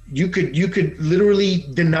 You could literally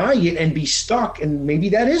deny it and be stuck, and maybe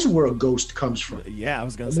that is where a ghost comes from. Yeah, I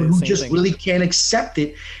was gonna say who just really can't accept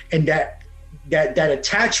it, and that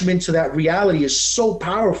attachment to that reality is so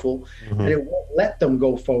powerful that it won't let them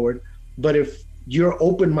go forward. But if you're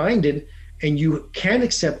open-minded and you can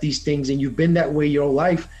accept these things, and you've been that way your whole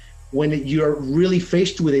life, when you're really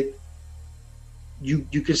faced with it, you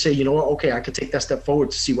could say, you know what, okay, I could take that step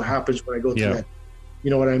forward to see what happens when I go through that. You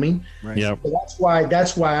know what I mean? Right. Yeah. So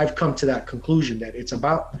that's why I've come to that conclusion that it's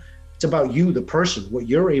about you, the person, what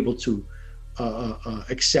you're able to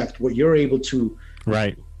accept, what you're able to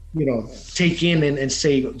take in and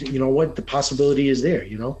say, you know what, the possibility is there.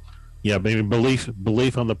 Yeah, maybe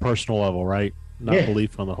belief on the personal level, right? Not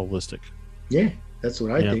belief on the holistic. Yeah, that's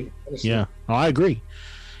what I think. Honestly. Yeah, I agree.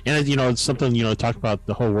 And it's something talk about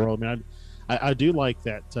the whole world. I mean, I do like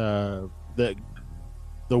that.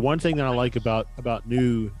 The one thing that I like about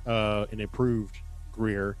new and improved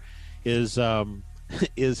Greer is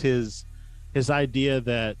his idea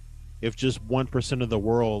that if just 1% of the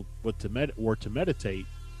world were to meditate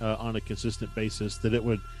on a consistent basis, that it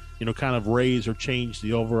would kind of raise or change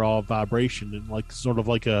the overall vibration, and like sort of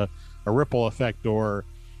like a ripple effect, or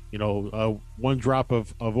one drop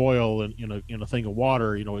of oil in a thing of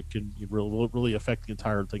water, it can really affect the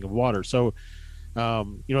entire thing of water. So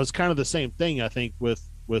it's kind of the same thing, I think, with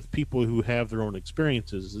people who have their own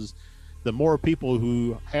experiences. Is the more people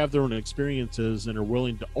who have their own experiences and are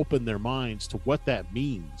willing to open their minds to what that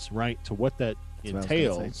means, right, to what that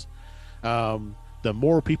entails, The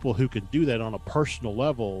more people who can do that on a personal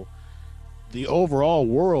level, the overall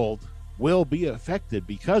world will be affected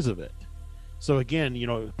because of it. So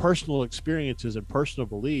again, personal experiences and personal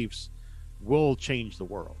beliefs will change the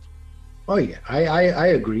world. Oh yeah, I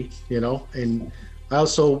agree, and I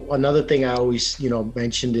also, another thing I always,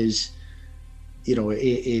 mentioned is,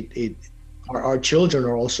 our children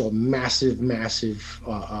are also a massive,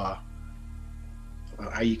 how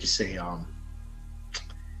you could say, man,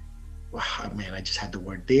 I just had the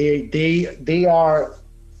word. They are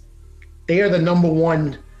the number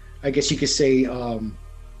one, I guess you could say.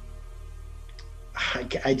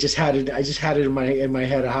 I just had it in my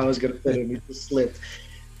head how I was gonna put it, and it just slipped.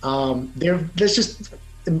 Let's just,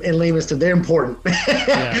 in layman's terms, they're important.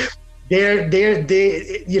 Yeah. They're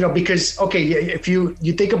because if you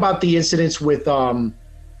think about the incidents with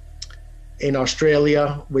in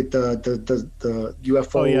Australia with the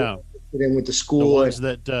UFO incident with the school, the ones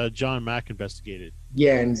that John Mack investigated,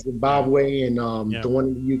 and Zimbabwe, and the one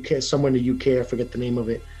in the UK, somewhere in the UK, I forget the name of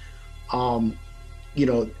it.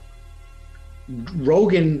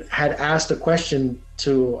 Rogan had asked a question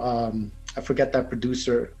to I forget that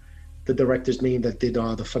producer, the director's name that did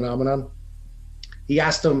the Phenomenon. He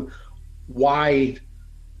asked him why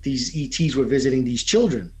these ETs were visiting these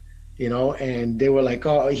children, and they were like,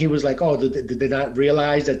 he was like, did they not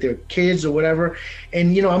realize that they're kids or whatever?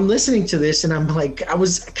 And I'm listening to this, and I'm like,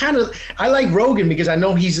 I like Rogan because I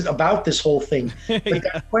know he's about this whole thing, but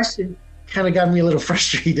that question kind of got me a little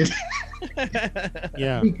frustrated.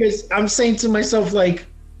 Yeah, because I'm saying to myself, like,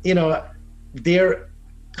 they're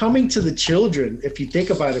coming to the children, if you think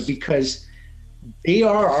about it, because they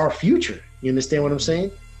are our future. You understand what I'm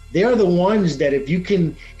saying? They are the ones that if you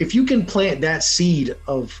can plant that seed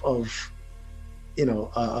of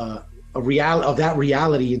that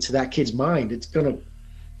reality into that kid's mind, it's gonna.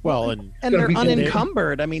 Well, and they're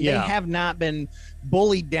unencumbered. I mean, they have not been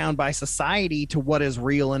bullied down by society to what is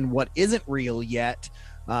real and what isn't real yet.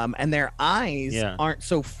 And their eyes aren't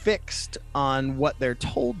so fixed on what they're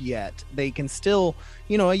told yet. They can still,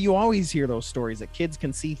 you always hear those stories that kids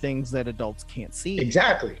can see things that adults can't see.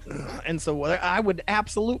 Exactly. And so I would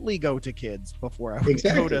absolutely go to kids before I would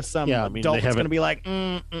go to some adult that's going to be like,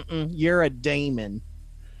 you're a daemon.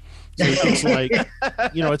 So it's like,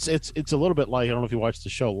 it's a little bit like, I don't know if you watched the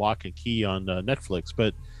show Lock and Key on Netflix,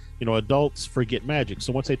 but adults forget magic.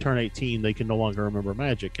 So once they turn 18, they can no longer remember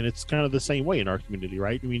magic. And it's kind of the same way in our community,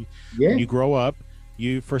 right? I mean, when you grow up,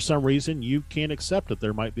 for some reason, you can't accept that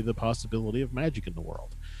there might be the possibility of magic in the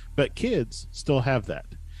world. But kids still have that.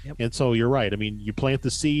 Yep. And so you're right. I mean, you plant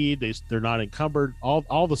the seed, they're not encumbered.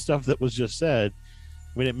 All the stuff that was just said,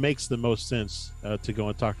 I mean, it makes the most sense to go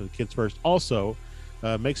and talk to the kids first. Also,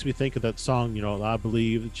 makes me think of that song, I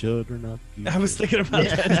believe the children of the future. I was thinking about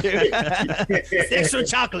that too. Extra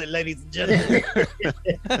chocolate, ladies and gentlemen.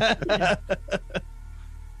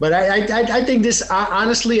 But I think this,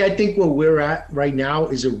 honestly, I think where we're at right now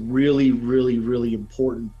is a really, really, really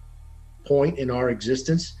important point in our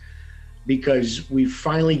existence, because we've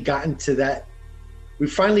finally gotten to that.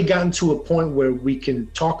 We've finally gotten to a point where we can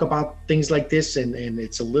talk about things like this, and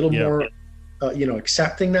it's a little more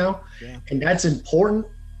accepting now. And that's important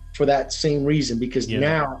for that same reason, because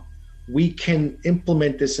now we can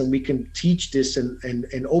implement this and we can teach this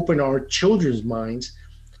and open our children's minds,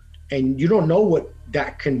 and you don't know what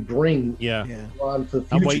that can bring on for the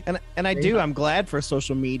future. I'm glad for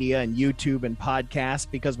social media and YouTube and podcasts,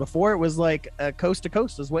 because before it was like coast to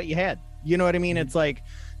coast is what you had. You know what I mean? It's like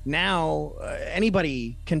now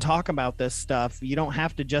anybody can talk about this stuff. You don't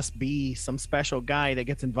have to just be some special guy that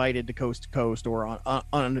gets invited to Coast or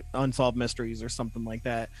on Unsolved Mysteries or something like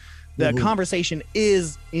that. The conversation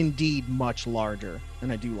is indeed much larger,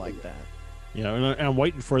 and I do like that. Yeah, and I'm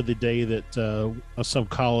waiting for the day that some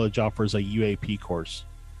college offers a UAP course.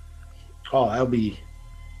 Oh, that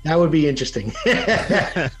would be interesting.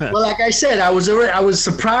 Well, like I said, I was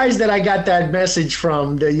surprised that I got that message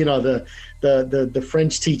from the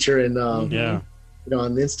French teacher and on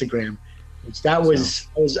Instagram. I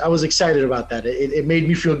was excited about that. It made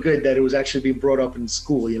me feel good that it was actually being brought up in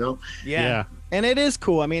school. Yeah. And it is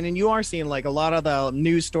cool. I mean, and you are seeing like a lot of the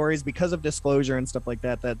news stories because of disclosure and stuff like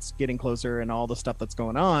that. That's getting closer, and all the stuff that's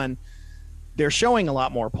going on. They're showing a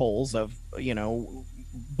lot more polls of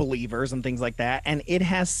believers and things like that, and it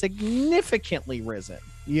has significantly risen.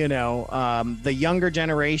 The younger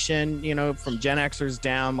generation, from Gen Xers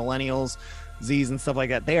down, millennials, Z's and stuff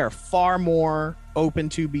like that, they are far more open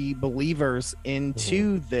to be believers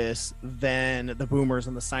into this than the boomers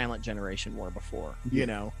and the silent generation were before.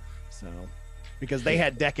 So because they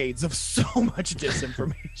had decades of so much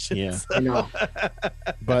disinformation. Yeah. I know.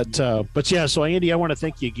 But yeah, so Andy, I want to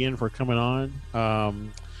thank you again for coming on. I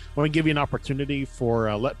want to give you an opportunity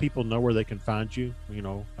for let people know where they can find you,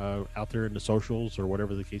 out there in the socials or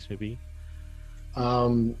whatever the case may be.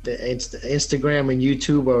 The Instagram and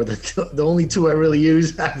YouTube are the only two I really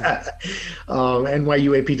use. NY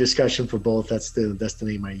UAP Discussion for both. That's the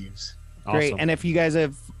name I use. Great. Awesome. And if you guys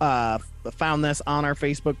have found this on our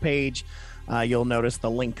Facebook page, you'll notice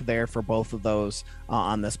the link there for both of those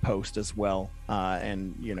on this post as well.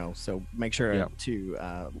 And so make sure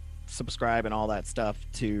to subscribe and all that stuff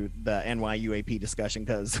to the NY UAP Discussion,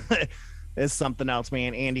 because it's something else,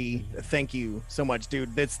 man. Andy, thank you so much,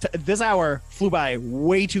 dude. This hour flew by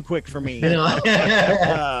way too quick for me.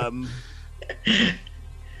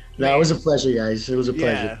 No, it was a pleasure, guys. It was a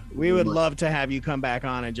pleasure. Yeah, we would love to have you come back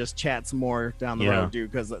on and just chat some more down the road,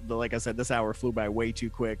 dude, because like I said, this hour flew by way too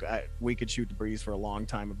quick. We could shoot the breeze for a long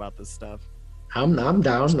time about this stuff. I'm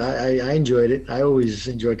down. I enjoyed it. I always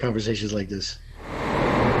enjoy conversations like this.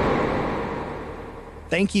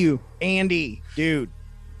 Thank you, Andy, dude.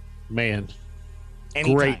 Man,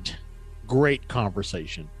 Anytime. great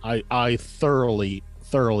conversation. I thoroughly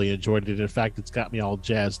enjoyed it. In fact, it's got me all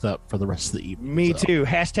jazzed up for the rest of the evening. Me too.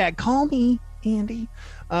 #, call me, Andy.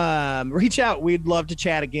 Reach out. We'd love to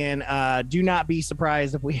chat again. Do not be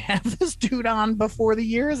surprised if we have this dude on before the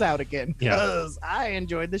year is out again, because I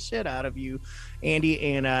enjoyed the shit out of you,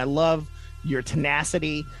 Andy, and I love your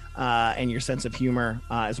tenacity and your sense of humor,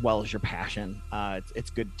 as well as your passion. It's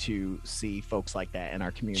good to see folks like that in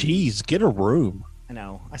our community. Jeez, get a room. I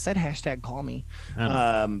know. I said #, call me.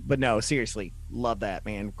 But no, seriously, love that,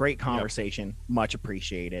 man. Great conversation. Much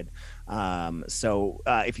appreciated. So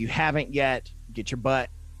if you haven't yet, get your butt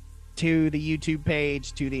to the YouTube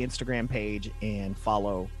page, to the Instagram page, and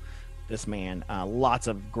follow this man. Lots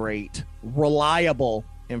of great, reliable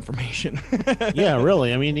information. Yeah,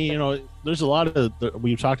 really. I mean, there's a lot of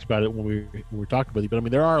we've talked about it when we were talking with you, but I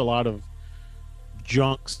mean, there are a lot of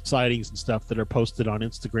junk sightings and stuff that are posted on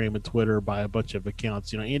Instagram and Twitter by a bunch of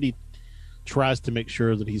accounts. Andy tries to make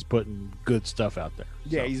sure that he's putting good stuff out there.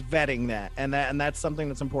 Yeah, he's vetting that, and that's something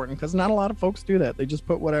that's important, because not a lot of folks do that. They just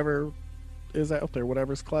put whatever is out there,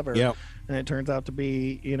 whatever's clever, and it turns out to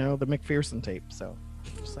be the McPherson tape. So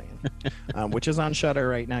just saying. Which is on Shudder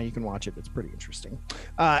right now. You can watch it. It's pretty interesting.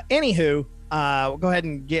 Anywho, we'll go ahead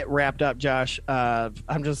and get wrapped up, Josh.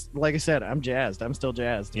 I'm just, like I said, I'm jazzed. I'm still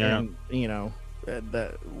jazzed. Yeah. And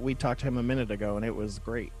we talked to him a minute ago, and it was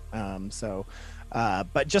great.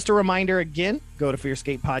 But just a reminder again, go to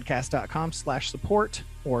fearscapepodcast.com/support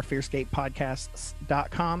or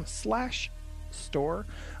fearscapepodcast.com/store.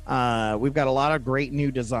 We've got a lot of great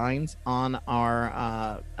new designs on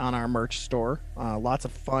our merch store. Lots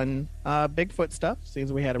of fun Bigfoot stuff.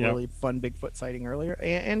 Seems we had a really fun Bigfoot sighting earlier,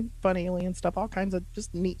 and fun alien stuff. All kinds of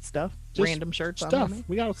just neat stuff. Just random shirts. Stuff.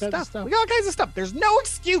 We got all kinds of stuff. We got all kinds of stuff. There's no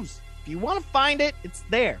excuse. If you want to find it, it's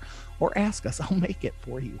there. Or ask us. I'll make it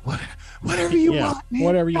for you. Whatever you want, man.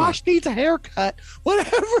 Whatever you Josh needs a haircut.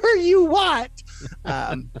 Whatever you want.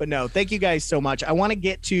 But no, thank you guys so much. I want to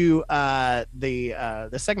get to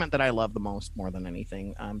the segment that I love the most, more than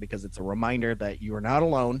anything, because it's a reminder that you are not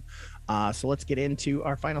alone. So let's get into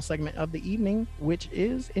our final segment of the evening, which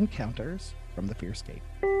is Encounters from the Fearscape.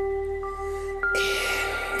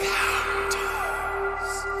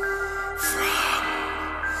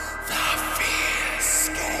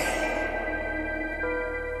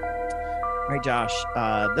 All right, Josh,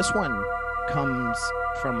 this one comes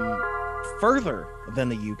from further than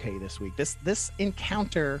the UK this week. This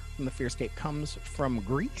encounter from the Fearscape comes from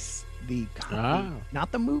Greece, the country,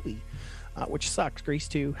 not the movie, which sucks. Grease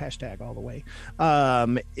 2, # all the way,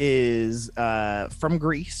 is from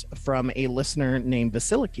Greece, from a listener named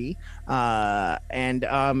Vasiliki, and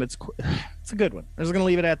it's a good one. I'm just going to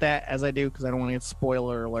leave it at that, as I do, because I don't want to get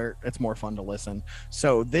spoiler alert. It's more fun to listen.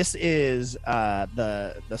 So this is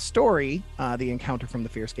the story, the encounter from the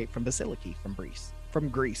Fearscape from Vasiliki from Greece. From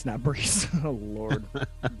Greece, not Brees. Oh, Lord.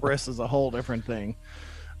 Briss is a whole different thing.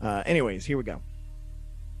 Anyways, here we go.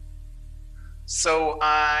 So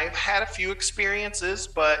I've had a few experiences,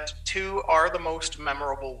 but 2 are the most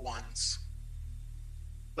memorable ones.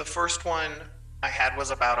 The first one I had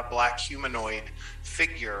was about a black humanoid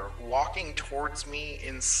figure walking towards me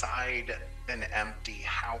inside an empty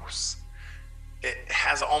house. It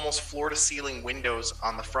has almost floor-to-ceiling windows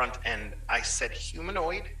on the front, and I said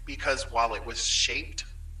humanoid because while it was shaped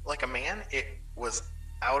like a man, it was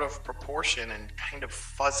out of proportion and kind of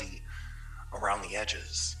fuzzy around the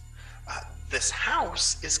edges. This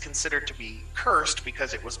house is considered to be cursed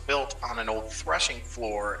because it was built on an old threshing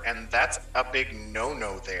floor, and that's a big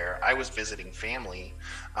no-no there. I was visiting family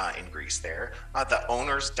in Greece there. The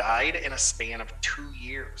owners died in a span of 2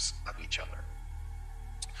 years of each other.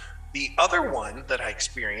 The other one that I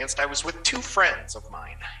experienced, I was with 2 friends of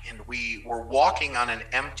mine, and we were walking on an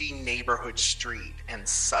empty neighborhood street, and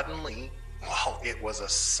suddenly, while it was a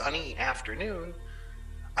sunny afternoon,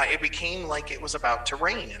 it became like it was about to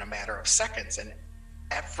rain in a matter of seconds, and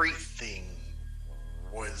everything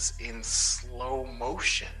was in slow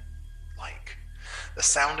motion. Like, the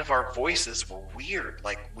sound of our voices were weird,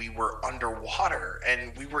 like we were underwater,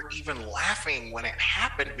 and we were even laughing when it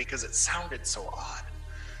happened because it sounded so odd.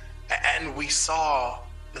 And we saw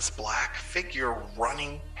this black figure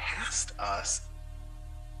running past us,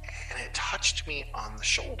 and it touched me on the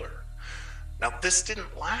shoulder. Now, this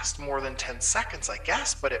didn't last more than 10 seconds, I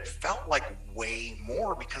guess, but it felt like way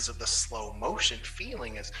more because of the slow motion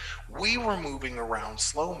feeling. As we were moving around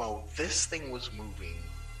slow-mo, this thing was moving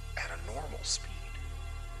at a normal speed.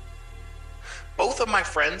 Both of my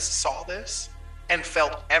friends saw this and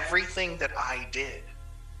felt everything that I did,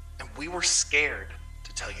 and we were scared,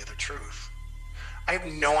 to tell you the truth. I have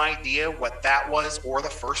no idea what that was or the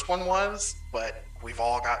first one was, but we've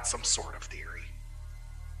all got some sort of theory.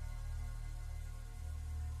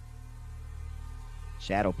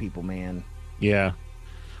 Shadow people, man. Yeah.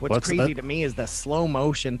 What's crazy to me is the slow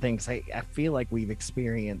motion things. I feel like we've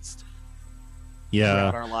experienced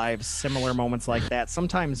throughout our lives similar moments like that.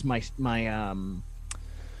 Sometimes my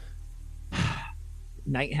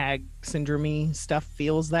night hag syndrome stuff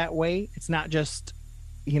feels that way. It's not just,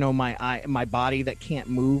 my body that can't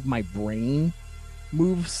move, my brain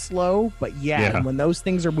moves slow. But when those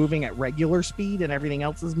things are moving at regular speed and everything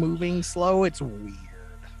else is moving slow, it's weird.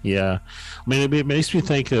 Yeah. I mean, it makes me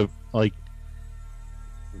think of, like,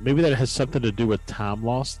 maybe that has something to do with the time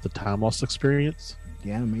loss experience.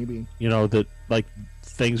 Yeah, maybe. That, like,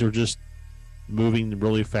 things are just moving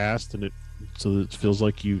really fast, and so it feels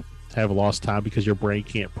like you have lost time because your brain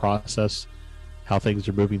can't process how things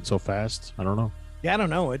are moving so fast. I don't know. Yeah, I don't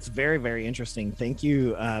know. It's very, very interesting. Thank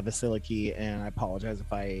you, Vasiliki, and I apologize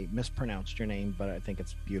if I mispronounced your name, but I think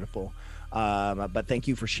it's beautiful. But thank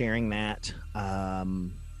you for sharing that.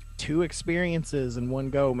 2 experiences in one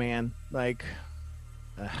go, man. Like,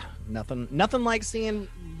 nothing like seeing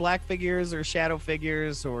black figures or shadow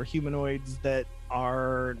figures or humanoids that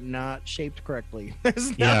are not shaped correctly.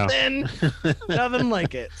 There's nothing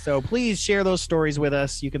like it. So please share those stories with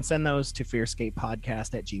us. You can send those to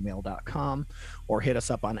fearscapepodcast@gmail.com or hit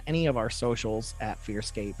us up on any of our socials at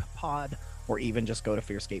fearscapepod, or even just go to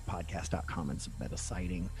fearscapepodcast.com and submit a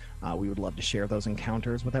sighting. We would love to share those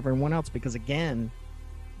encounters with everyone else because, again,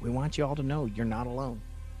 we want you all to know you're not alone.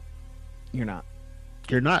 You're not.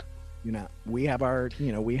 We have our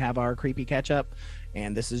creepy catch up,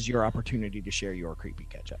 and this is your opportunity to share your creepy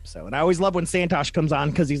catch up. So, and I always love when Santosh comes on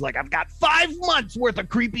because he's like, I've got 5 months worth of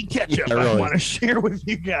creepy catch up I want to share with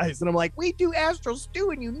you guys. And I'm like, we do Astral Stew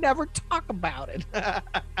and you never talk about it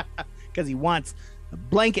because he wants the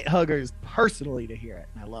blanket huggers personally to hear it.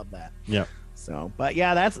 And I love that. Yeah. So, but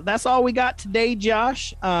yeah, that's all we got today,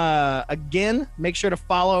 Josh. Again, make sure to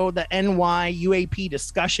follow the NY UAP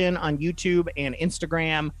Discussion on YouTube and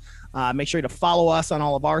Instagram. Make sure to follow us on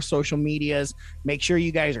all of our social medias. Make sure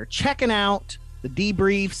you guys are checking out the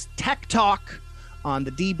Debriefs Tech Talk on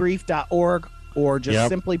the debrief.org, or just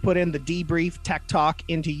simply put in the Debrief Tech Talk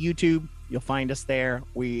into YouTube. You'll find us there.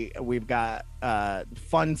 We've got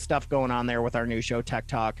fun stuff going on there with our new show, Tech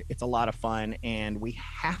Talk. It's a lot of fun, and we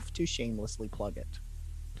have to shamelessly plug it.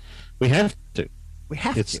 We have to.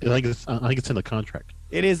 I think it's in the contract.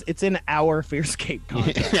 It is. It's in our Fearscape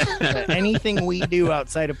contract. Anything we do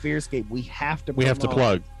outside of Fearscape, we have to. We have to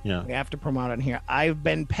plug. Yeah. We have to promote it here. I've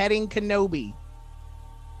been petting Kenobi,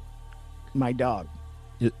 my dog.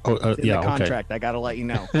 In the contract. Okay. I gotta let you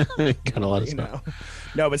know. Gotta let us know.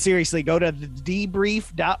 No, but seriously, go to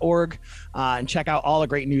debrief.org and check out all the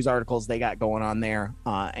great news articles they got going on there,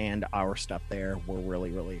 and our stuff there. We're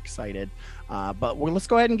really, really excited. But let's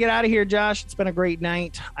go ahead and get out of here, Josh. It's been a great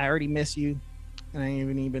night. I already miss you, and I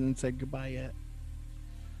haven't even said goodbye yet.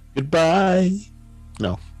 Goodbye.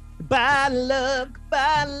 No. Goodbye, love.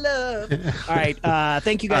 Goodbye, love. All right.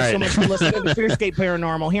 Thank you guys so much for listening to Fearscape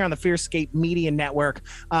Paranormal here on the Fearscape Media Network.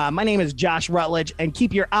 My name is Josh Rutledge, and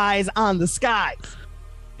keep your eyes on the skies.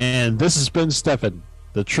 And this has been Stefan.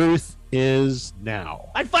 The truth is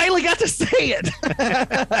now. I finally got to say it.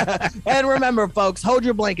 And remember, folks, hold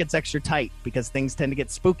your blankets extra tight because things tend to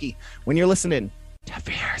get spooky when you're listening to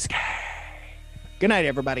Fearscape. Good night,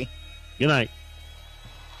 everybody. Good night.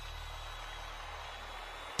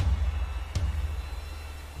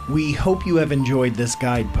 We hope you have enjoyed this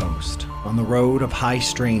guidepost on the road of high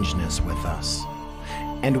strangeness with us.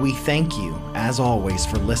 And we thank you, as always,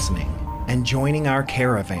 for listening and joining our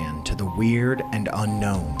caravan to the weird and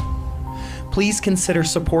unknown. Please consider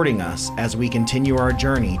supporting us as we continue our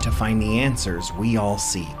journey to find the answers we all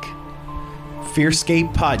seek.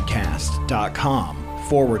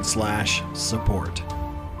 fearscapepodcast.com/support.